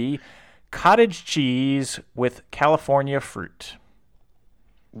going to be cottage cheese with California fruit.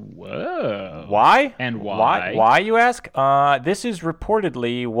 Whoa. Why? And why? Why, you ask? This is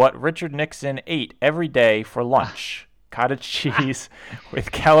reportedly what Richard Nixon ate every day for lunch. Cottage cheese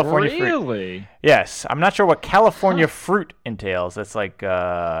with California fruit. Really? Yes. I'm not sure what California fruit entails. That's like,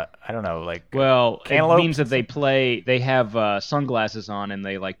 I don't know, like cantaloupe? It means that they have sunglasses on and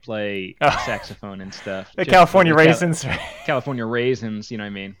they like play saxophone and stuff. The California raisins. California raisins, you know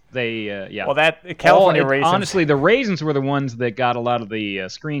what I mean? They, Well, that California raisins. Honestly, the raisins were the ones that got a lot of the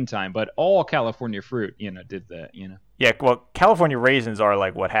screen time, but all California fruit, did that, Yeah, well, California raisins are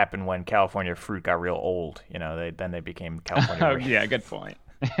like what happened when California fruit got real old. Then they became California raisins. Yeah, good point.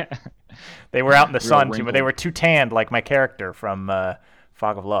 They were out in the sun too, but they were too tanned, like my character from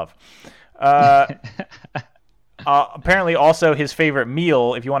Fog of Love. Apparently, also his favorite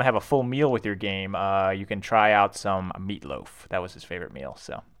meal. If you want to have a full meal with your game, you can try out some meatloaf. That was his favorite meal.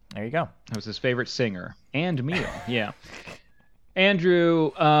 So there you go. That was his favorite singer and meal. Yeah.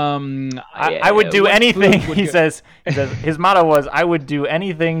 Andrew, I would do anything. He says his motto was, "I would do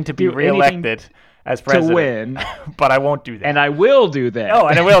anything to be reelected as president, to win, but I won't do that, and I will do that." Oh,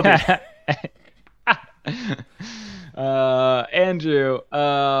 and I will do that. Andrew,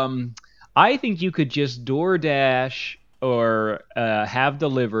 I think you could just DoorDash or have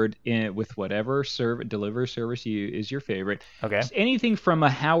delivered with whatever delivery service is your favorite. Okay. Just anything from a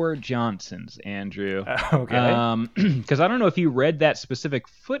Howard Johnson's, Andrew. Okay. Because I don't know if you read that specific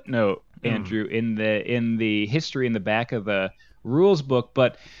footnote, Andrew, in the history in the back of the rules book,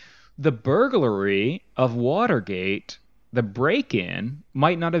 but the burglary of Watergate, the break-in,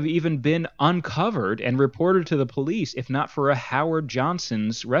 might not have even been uncovered and reported to the police if not for a Howard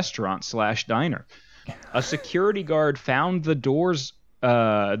Johnson's restaurant/diner. A security guard found the door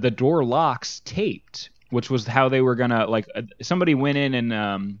locks taped, which was how they were gonna somebody went in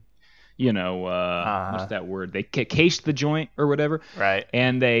and what's that word? They cased the joint or whatever, right?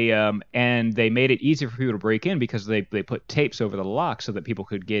 And they made it easier for people to break in because they put tapes over the lock so that people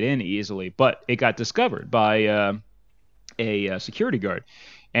could get in easily. But it got discovered by a security guard,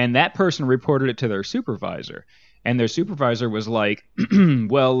 and that person reported it to their supervisor, and their supervisor was like,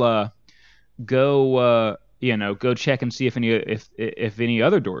 "Well, go check and see if any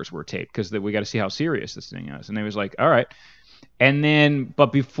other doors were taped because we got to see how serious this thing is." And they was like, "All right." And then,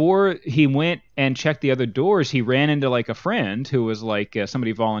 but before he went and checked the other doors, he ran into like a friend who was like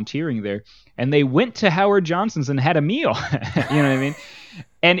somebody volunteering there, and they went to Howard Johnson's and had a meal. You know what I mean?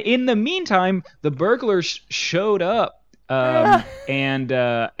 And in the meantime, the burglars showed up. And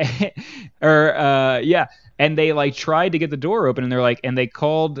they like tried to get the door open, and they're like, and they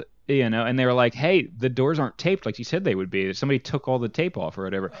called, and they were like, "Hey, the doors aren't taped like you said they would be. Somebody took all the tape off or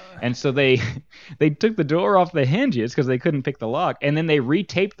whatever." And so they took the door off the hinges because they couldn't pick the lock, and then they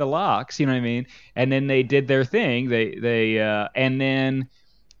retaped the locks. You know what I mean? And then they did their thing. And then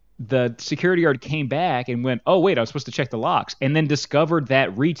the security guard came back and went, "Oh, wait, I was supposed to check the locks," and then discovered that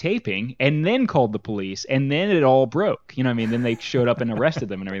retaping and then called the police, and then it all broke. You know what I mean? Then they showed up and arrested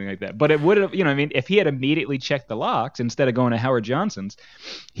them and everything like that. But it would have, if he had immediately checked the locks instead of going to Howard Johnson's,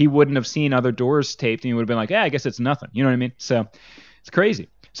 he wouldn't have seen other doors taped, and he would have been like, "Yeah, I guess it's nothing." You know what I mean? So it's crazy.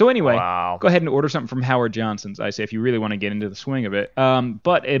 So anyway, Go ahead and order something from Howard Johnson's, I say, if you really want to get into the swing of it.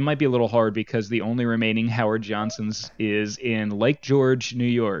 But it might be a little hard because the only remaining Howard Johnson's is in Lake George, New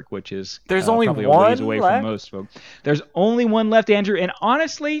York, which is there's only probably one a ways away left? from most folks. There's only one left, Andrew. And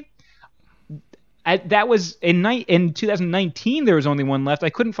honestly, that was in 2019. There was only one left. I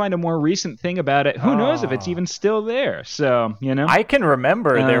couldn't find a more recent thing about it. Who knows if it's even still there? So I can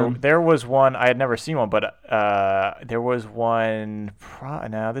remember there was one. I had never seen one, but there was one.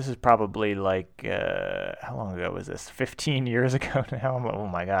 Now this is probably like how long ago was this? 15 years ago now. Oh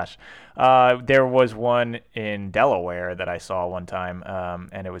my gosh. There was one in Delaware that I saw one time,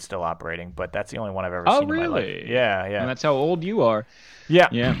 and it was still operating. But that's the only one I've ever seen. Oh really? In my life. Yeah. And that's how old you are.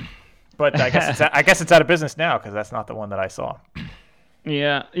 Yeah. But I guess it's out of business now because that's not the one that I saw.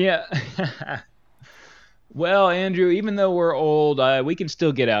 Yeah. Well, Andrew, even though we're old, we can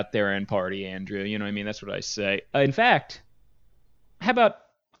still get out there and party, Andrew. You know what I mean? That's what I say. In fact, how about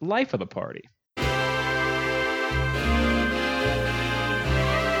life of the party?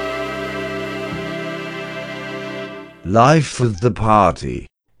 Life of the party.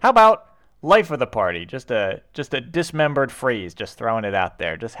 How about life of the party? Just a dismembered phrase, just throwing it out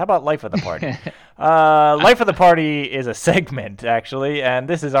there. Just how about life of the party? Life of the party is a segment, actually, and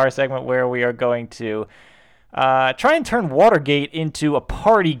this is our segment where we are going to try and turn Watergate into a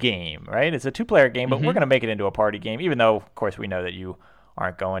party game, right? It's a two-player game, but we're going to make it into a party game, even though, of course, we know that you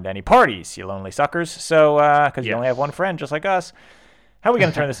aren't going to any parties, you lonely suckers, so because you only have one friend, just like us. How are we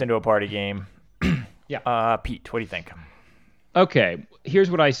going to turn this into a party game? Pete, what do you think? Okay, here's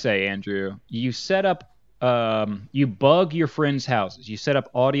what I say, Andrew. You set up, you bug your friends' houses. You set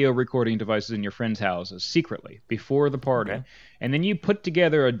up audio recording devices in your friends' houses secretly before the party. Okay. And then you put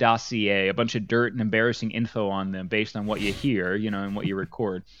together a dossier, a bunch of dirt and embarrassing info on them based on what you hear, and what you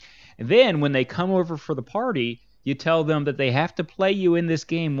record. And then when they come over for the party, you tell them that they have to play you in this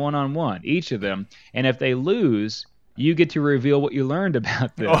game one-on-one, each of them. And if they lose, you get to reveal what you learned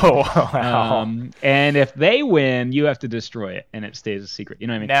about them. Oh, wow. And if they win, you have to destroy it, and it stays a secret. You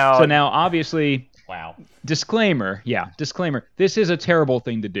know what I mean? Now, obviously, wow. Disclaimer. This is a terrible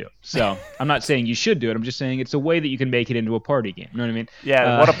thing to do. So I'm not saying you should do it. I'm just saying it's a way that you can make it into a party game. You know what I mean?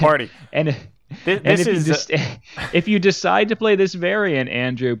 Yeah, what a party. This And is if you decide to play this variant,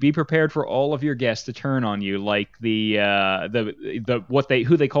 Andrew, be prepared for all of your guests to turn on you, like who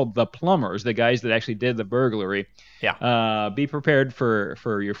they called the plumbers, the guys that actually did the burglary. Yeah. Be prepared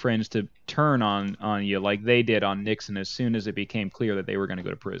for your friends to turn on you like they did on Nixon as soon as it became clear that they were going to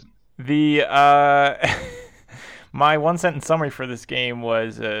go to prison. The my one sentence summary for this game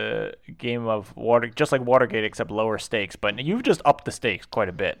was a game of just like Watergate, except lower stakes. But you've just upped the stakes quite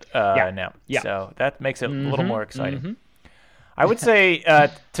a bit now, so that makes it a little more exciting. Mm-hmm. I would say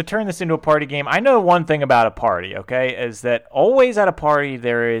to turn this into a party game, I know one thing about a party, okay, is that always at a party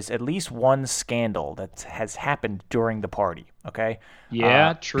there is at least one scandal that has happened during the party, okay?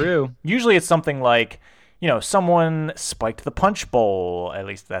 Yeah, true. Usually it's something like, someone spiked the punch bowl. At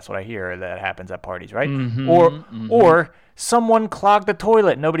least that's what I hear that happens at parties, right? Or someone clogged the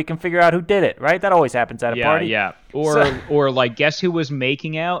toilet. Nobody can figure out who did it, right? That always happens at a party. Yeah. Or like, guess who was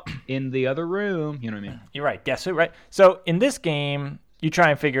making out in the other room? You know what I mean? You're right. Guess who? Right. So in this game, you try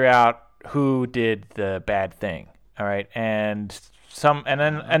and figure out who did the bad thing. All right, and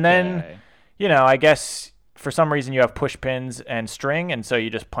then I guess. For some reason, you have push pins and string, and so you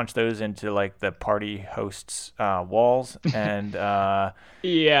just punch those into like the party host's walls. And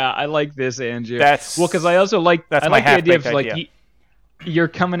yeah, I like this, Andrew. Because I also like the idea of like you're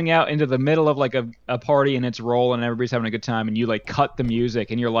coming out into the middle of like a party and it's rolling and everybody's having a good time, and you like cut the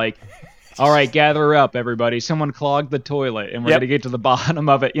music and you're like, all right, gather up, everybody. Someone clogged the toilet, and we're gonna get to the bottom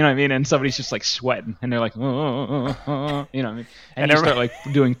of it. You know what I mean? And somebody's just like sweating, and they're like, you know what I mean? And you start like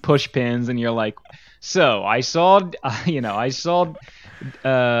doing push pins, and you're like. So I saw, Denny,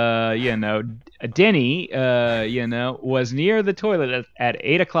 was near the toilet at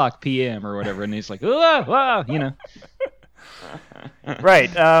 8:00 p.m. or whatever, and he's like, Right.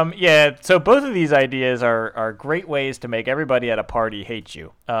 So both of these ideas are great ways to make everybody at a party hate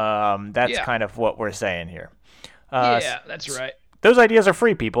you. That's kind of what we're saying here. That's right. Those ideas are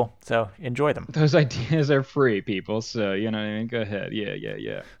free, people, so enjoy them. Those ideas are free, people, so you know what I mean? Go ahead.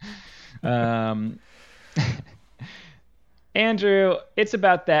 Yeah. Andrew, it's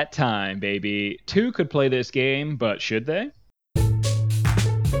about that time, baby. Two could play this game, but should they?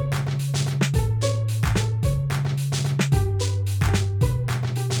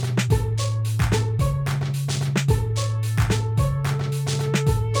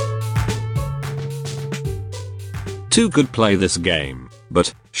 Two could play this game,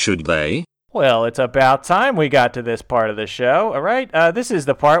 but should they? Well, it's about time we got to this part of the show. All right, this is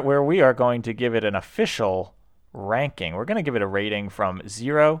the part where we are going to give it an official ranking. We're going to give it a rating from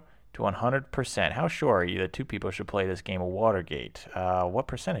 0 to 100%. How sure are you that two people should play this game of Watergate? What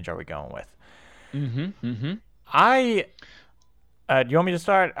percentage are we going with? Do you want me to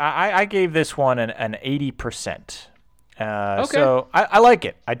start? I gave this one an 80%. Okay. So I like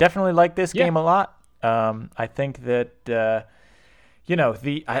it. I definitely like this game a lot. I think that...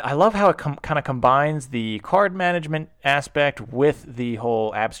 I love how it kind of combines the card management aspect with the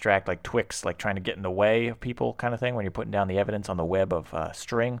whole abstract, like Twix, like trying to get in the way of people kind of thing when you're putting down the evidence on the web of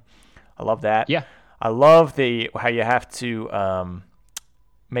string. I love that. Yeah. I love how you have to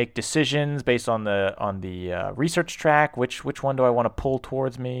make decisions based on the research track. Which one do I want to pull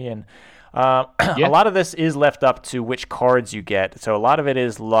towards me? And a lot of this is left up to which cards you get. So a lot of it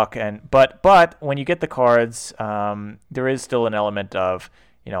is luck, but when you get the cards, there is still an element of,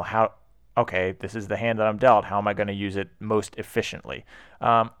 this is the hand that I'm dealt. How am I going to use it most efficiently?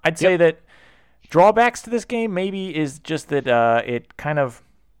 I'd say that drawbacks to this game maybe is just that it kind of,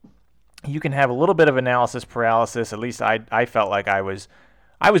 you can have a little bit of analysis paralysis. At least I felt like I was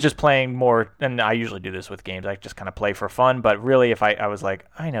just playing more, and I usually do this with games. I just kind of play for fun, but really if I was like,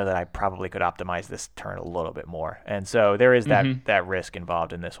 I know that I probably could optimize this turn a little bit more. And so there is that risk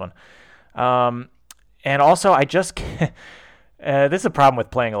involved in this one. And also I just, this is a problem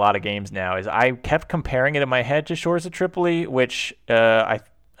with playing a lot of games now, is I kept comparing it in my head to Shores of Tripoli, which I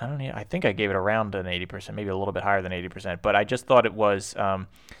think I gave it around an 80%, maybe a little bit higher than 80%, but I just thought it was...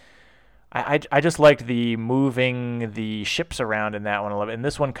 I just liked the moving the ships around in that one a little bit. And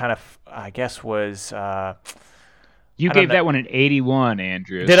this one kind of, I guess, was... you gave that one an 81,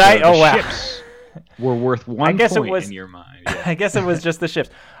 Andrew. Did I? Oh, wow. Ships were worth 1 point in your mind. Yeah. I guess it was just the ships.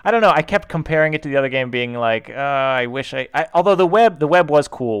 I don't know. I kept comparing it to the other game, being like, I wish although the web was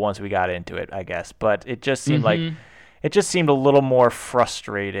cool once we got into it, I guess. But it just seemed like... It just seemed a little more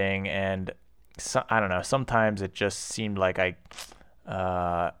frustrating. And I don't know. Sometimes it just seemed like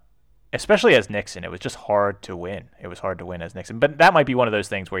especially as Nixon, it was just hard to win. It was hard to win as Nixon, but that might be one of those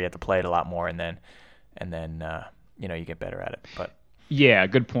things where you have to play it a lot more, and then you get better at it. But yeah,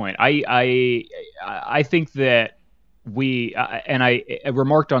 good point. I think that I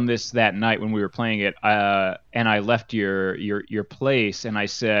remarked on this that night when we were playing it, and I left your place, and I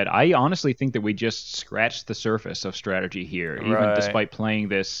said, I honestly think that we just scratched the surface of strategy here, even despite playing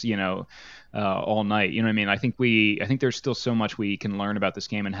this, all night. You know what I mean? I think there's still so much we can learn about this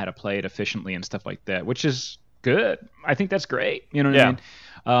game and how to play it efficiently and stuff like that, which is good. I think that's great. You know what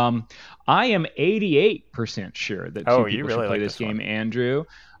I mean? I am 88% sure that two people should play this game, Andrew.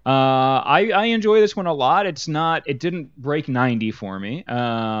 I enjoy this one a lot. It didn't break 90 for me.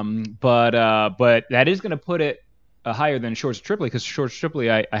 But that is going to put it higher than Shores of Tripoli, because Shores of Tripoli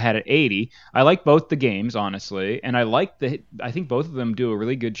I had at 80. I like both the games, honestly, and I think both of them do a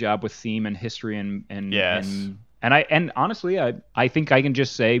really good job with theme and history and honestly I think I can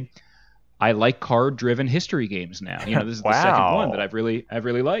just say I like card-driven history games now. This is the second one that I've really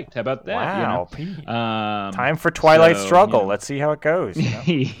liked. How about that? Wow, Pete. Time for Twilight Struggle. Let's see how it goes.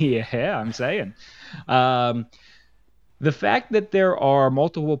 Yeah, I'm saying. The fact that there are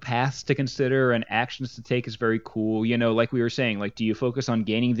multiple paths to consider and actions to take is very cool. Like we were saying, like, do you focus on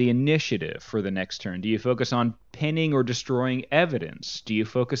gaining the initiative for the next turn? Do you focus on pinning or destroying evidence? Do you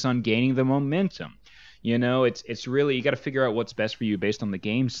focus on gaining the momentum? It's really, you got to figure out what's best for you based on the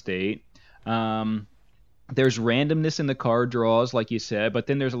game state. There's randomness in the card draws, like you said, but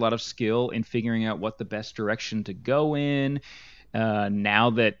then there's a lot of skill in figuring out what the best direction to go in. Now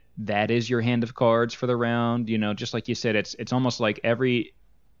that is your hand of cards for the round, just like you said, it's almost like every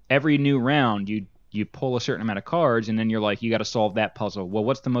new round you pull a certain amount of cards, and then you're like, you got to solve that puzzle. Well,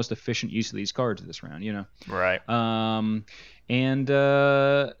 what's the most efficient use of these cards this round? Right.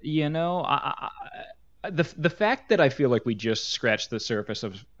 The fact that I feel like we just scratched the surface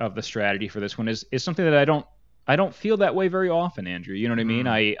of the strategy for this one is something that I don't feel that way very often, Andrew. You know what I mean?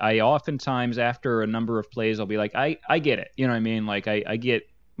 I oftentimes, after a number of plays, I'll be like, I get it. You know what I mean? Like, I get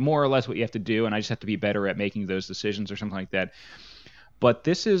more or less what you have to do, and I just have to be better at making those decisions or something like that. But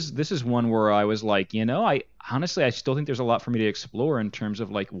this is one where I was like, I honestly still think there's a lot for me to explore in terms of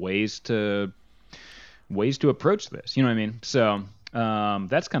like ways to approach this. You know what I mean? So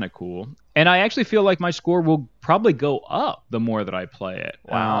that's kind of cool. And I actually feel like my score will probably go up the more that I play it.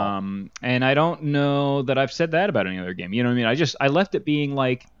 Wow. And I don't know that I've said that about any other game. You know what I mean? I left it being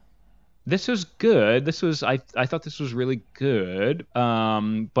like, this was good. I thought this was really good.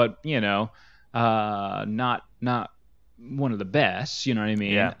 But not one of the best. You know what I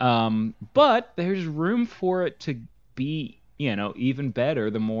mean? Yeah. But there's room for it to be, even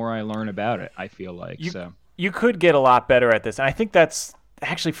better the more I learn about it. I feel like you could get a lot better at this, and I think that's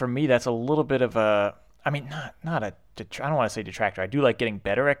actually, for me, that's a little bit of a, I mean, not a, I don't want to say detractor. I do like getting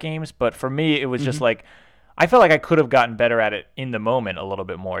better at games, but for me, it was just like, I felt like I could have gotten better at it in the moment a little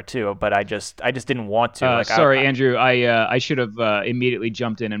bit more too, but I just didn't want to. Andrew, I should have immediately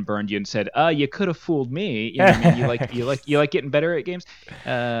jumped in and burned you and said, you could have fooled me. You know what I mean? You like getting better at games?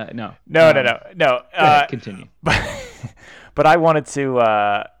 No. No. Continue. But I wanted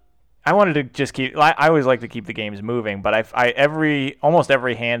to just keep. I always like to keep the games moving, but almost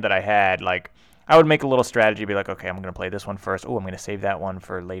every hand that I had, like, I would make a little strategy, be like, okay, I'm going to play this one first. Oh, I'm going to save that one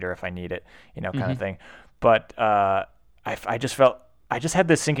for later if I need it, kind of thing. But I just had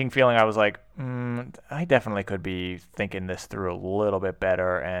this sinking feeling. I was like, I definitely could be thinking this through a little bit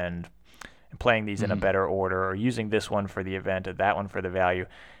better and playing these in a better order, or using this one for the event or that one for the value.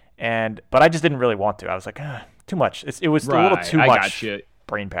 But I just didn't really want to. I was like, too much. It was a little too much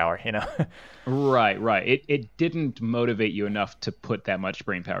brain power, Right. It didn't motivate you enough to put that much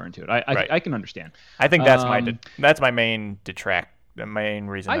brain power into it. I can understand. I think that's my main the main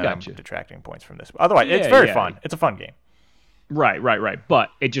reason that I'm detracting points from this. Otherwise, it's very fun. It's a fun game. Right. But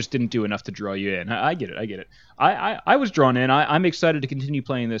it just didn't do enough to draw you in. I get it. I was drawn in. I'm excited to continue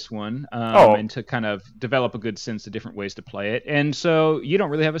playing this one and to kind of develop a good sense of different ways to play it. And so you don't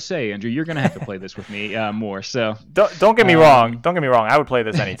really have a say, Andrew. You're going to have to play this with me more. So don't get me wrong. Don't get me wrong. I would play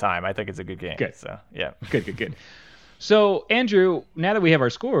this anytime. I think it's a good game. Good. So yeah. Good. So Andrew, now that we have our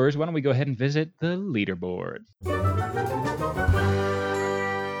scores, why don't we go ahead and visit the leaderboard?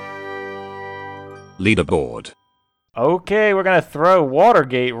 Leaderboard. Okay, we're going to throw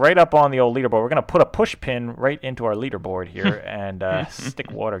Watergate right up on the old leaderboard. We're going to put a push pin right into our leaderboard here and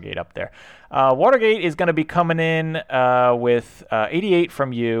stick Watergate up there. Watergate is going to be coming in with 88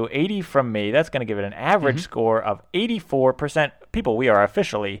 from you, 80 from me. That's going to give it an average score of 84%. People, we are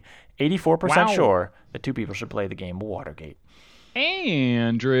officially 84% sure that two people should play the game Watergate.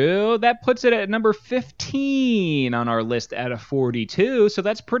 Andrew, that puts it at number 15 on our list out of 42, so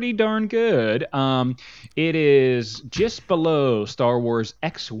that's pretty darn good. It is just below Star Wars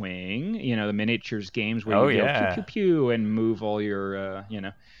X-Wing, the miniatures games where you go pew pew pew and move all your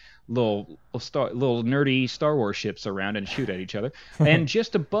little nerdy Star Wars ships around and shoot at each other. And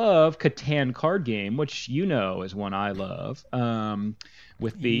just above, Catan card game, which you know is one I love.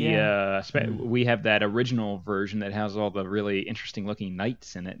 With the we have that original version that has all the really interesting looking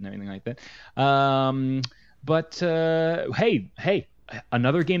knights in it and everything like that. But hey,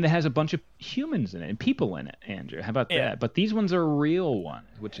 another game that has a bunch of humans in it and people in it, Andrew. How about that? But these ones are real ones,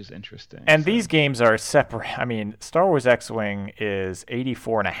 which is interesting. And these games are separate. I mean, Star Wars X-Wing is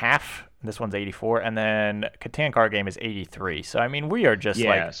 84.5. This one's 84, and then Catan card game is 83. So I mean, we are just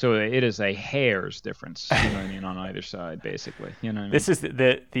so it is a hair's difference. You know what I mean, on either side, basically. You know what I mean? This is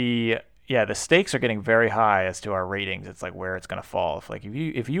the stakes are getting very high as to our ratings. It's like where it's going to fall.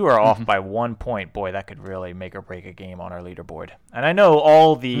 If you are off by 1 point, boy, that could really make or break a game on our leaderboard. And I know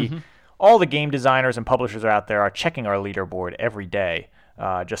all the game designers and publishers out there are checking our leaderboard every day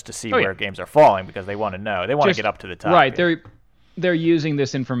just to see where games are falling because they want to know. They want to get up to the top. Right. They're using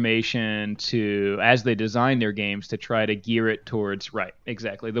this information to, as they design their games, to try to gear it towards the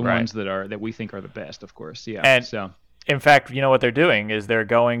ones that we think are the best, of course. Yeah. And in fact, you know what they're doing is they're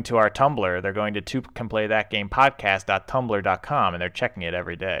going to our Tumblr. They're going to twocantplaythatgamepodcast.tumblr.com, and they're checking it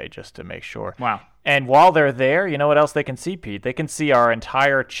every day just to make sure. Wow. And while they're there, you know what else they can see, Pete? They can see our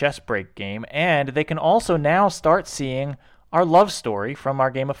entire chess break game, and they can also now start seeing our love story from our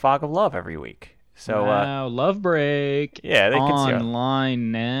game of Fog of Love every week. So, wow, Love Break. Yeah, they can see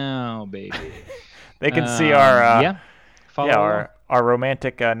online now, baby. They can see our our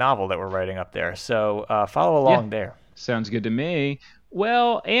romantic novel that we're writing up there. So follow along there. Sounds good to me.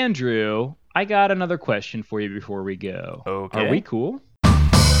 Well, Andrew, I got another question for you before we go. Okay. Are we cool?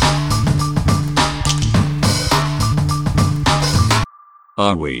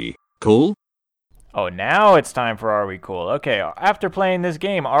 Are we cool? Oh, now it's time for Are We Cool? Okay, after playing this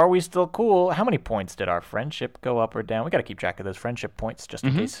game, are we still cool? How many points did our friendship go up or down? We got to keep track of those friendship points just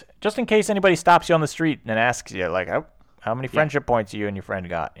in case anybody stops you on the street and asks you, like, how many friendship points you and your friend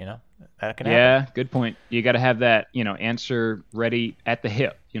got, you know? That can happen. Yeah, good point. You got to have that, answer ready at the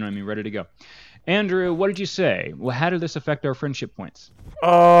hip, you know what I mean, ready to go. Andrew, what did you say? Well, how did this affect our friendship points?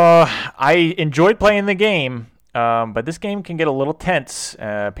 I enjoyed playing the game. But this game can get a little tense.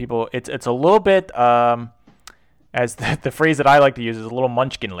 It's a little bit, as the phrase that I like to use is a little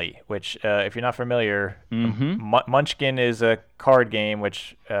Munchkin-ly, which, if you're not familiar, Munchkin is a card game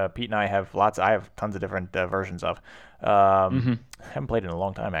which Pete and I have I have tons of different versions of. I haven't played it in a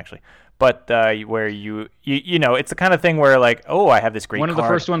long time actually, but where you know, it's the kind of thing where like, oh, I have this great. One of the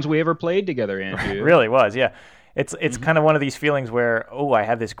first ones we ever played together, Andrew. It really was, yeah. It's kind of one of these feelings where, oh, I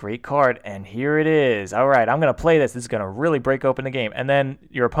have this great card, and here it is. All right, I'm going to play this. This is going to really break open the game. And then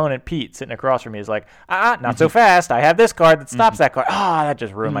your opponent, Pete, sitting across from me is like, not so fast. I have this card that stops that card. That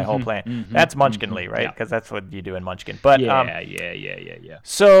just ruined my whole plan. That's Munchkin-ly, right? Because that's what you do in Munchkin. But yeah.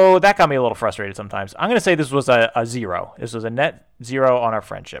 So that got me a little frustrated sometimes. I'm going to say this was a 0. This was a net 0 on our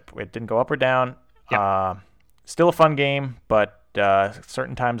friendship. It didn't go up or down. Yep. Still a fun game, but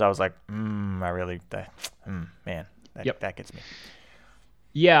certain times I was like, that gets me.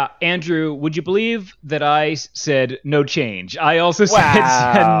 Yeah, Andrew, would you believe that I said no change? I also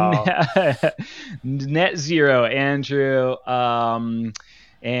said net 0, Andrew.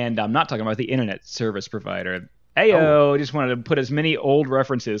 And I'm not talking about the internet service provider. I just wanted to put as many old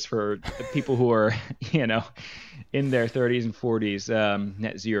references for people who are, in their 30s and 40s.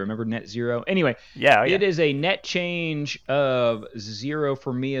 Net 0. Remember net 0? Anyway, it is a net change of 0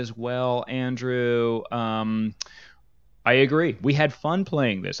 for me as well, Andrew. I agree. We had fun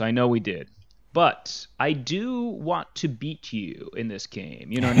playing this. I know we did. But I do want to beat you in this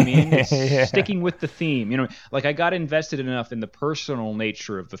game. You know what I mean? It's sticking with the theme. Like I got invested enough in the personal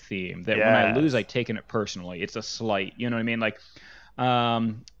nature of the theme that when I lose, I take it personally. It's a slight. You know what I mean? Like,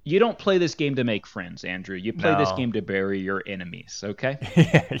 you don't play this game to make friends, Andrew. You play this game to bury your enemies. Okay?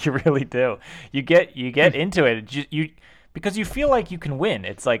 Yeah, you really do. You get into it. Because you feel like you can win.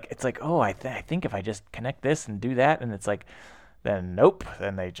 It's like I think if I just connect this and do that, and it's like. Then nope.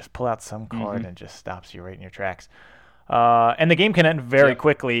 Then they just pull out some card and it just stops you right in your tracks. And the game can end very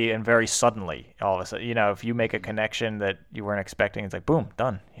quickly and very suddenly. All of a sudden, if you make a connection that you weren't expecting, it's like boom,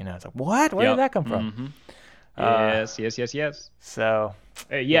 done. It's like what? Where did that come from? Yes. So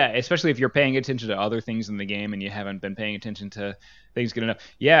especially if you're paying attention to other things in the game and you haven't been paying attention to things good enough.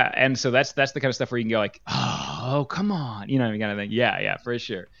 Yeah, and so that's the kind of stuff where you can go like, oh, come on, kind of thing. Yeah, for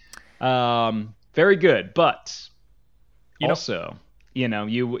sure. Very good, but. Also, you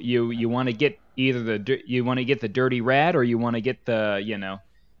want to get either the dirty rat or you want to get the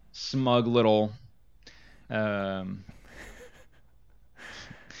smug little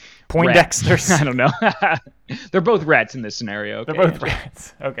Poindexters. I don't know. They're both rats in this scenario. Okay, They're both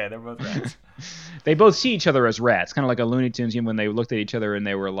rats. Okay, they're both rats. They both see each other as rats, kind of like a Looney Tunes when they looked at each other and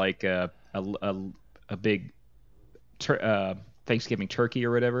they were like a big Thanksgiving turkey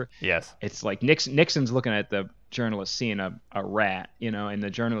or whatever. Yes. It's like Nixon's looking at the journalist seeing a rat, and the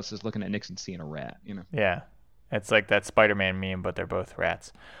journalist is looking at Nixon seeing a rat, Yeah. It's like that Spider-Man meme, but they're both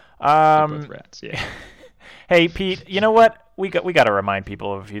rats. They're both rats, yeah. Hey, Pete, you know what? We got to remind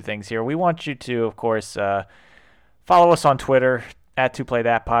people of a few things here. We want you to, of course, follow us on Twitter at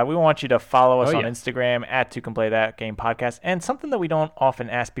 2playthatpod. We want you to follow us on Instagram at 2canplaythatgamepodcast. And something that we don't often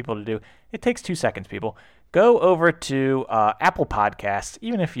ask people to do, it takes 2 seconds, people. Go over to Apple Podcasts,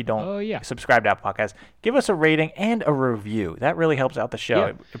 even if you don't subscribe to Apple Podcasts. Give us a rating and a review. That really helps out the show.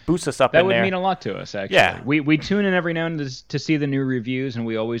 Yeah. It boosts us up that in there. That would mean a lot to us, actually. Yeah. We tune in every now and then to see the new reviews, and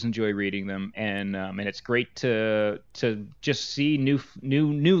we always enjoy reading them. And it's great to just see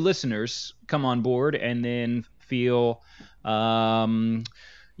new listeners come on board and then feel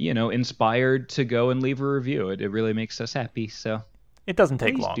inspired to go and leave a review. It really makes us happy. So it doesn't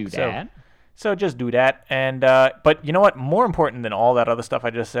take please long. Do that. So just do that. And but you know what? More important than all that other stuff I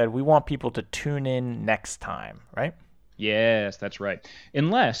just said, we want people to tune in next time, right? Yes, that's right.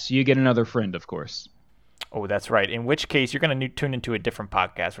 Unless you get another friend, of course. Oh, that's right. In which case, you're going to tune into a different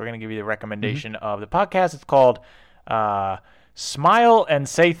podcast. We're going to give you the recommendation of the podcast. It's called Smile and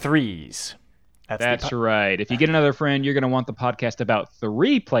Say Threes. That's right. If you get another friend, you're going to want the podcast about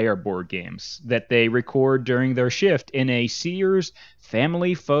 3-player board games that they record during their shift in a Sears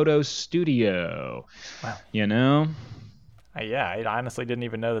family photo studio. Wow. Yeah, I honestly didn't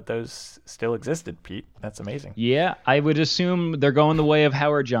even know that those still existed, Pete. That's amazing. Yeah, I would assume they're going the way of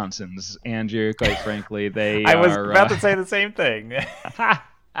Howard Johnson's, Andrew, quite frankly. I was about to say the same thing.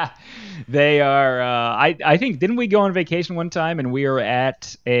 They are I think, didn't we go on vacation one time and we were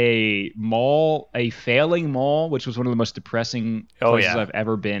at a mall, a failing mall, which was one of the most depressing places I've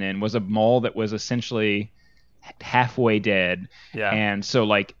ever been in. Was a mall that was essentially halfway dead. Yeah. And so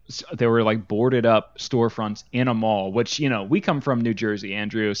there were boarded up storefronts in a mall, which we come from New Jersey,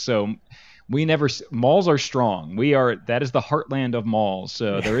 Andrew, so malls are strong. That is the heartland of malls.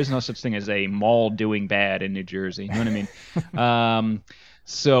 So there is no such thing as a mall doing bad in New Jersey. You know what I mean?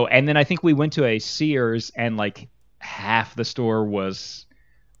 So, and then I think we went to a Sears and half the store was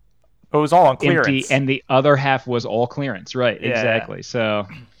it was all on clearance, empty, and the other half was all clearance. Right. Yeah. Exactly. So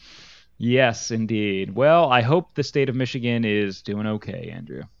yes, indeed. Well, I hope the state of Michigan is doing okay,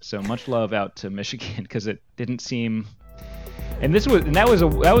 Andrew. So much love out to Michigan, because it didn't seem, and that was a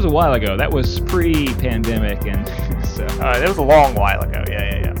while ago. That was pre-pandemic, and so that was a long while ago.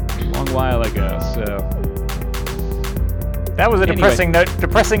 Yeah. Long while ago. So. That was a depressing note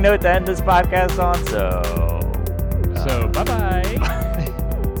to end this podcast on. So bye-bye.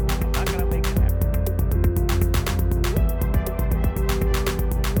 I'm not gonna make it happen.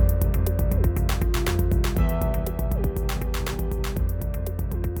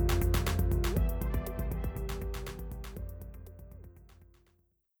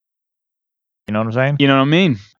 You know what I'm saying? You know what I mean?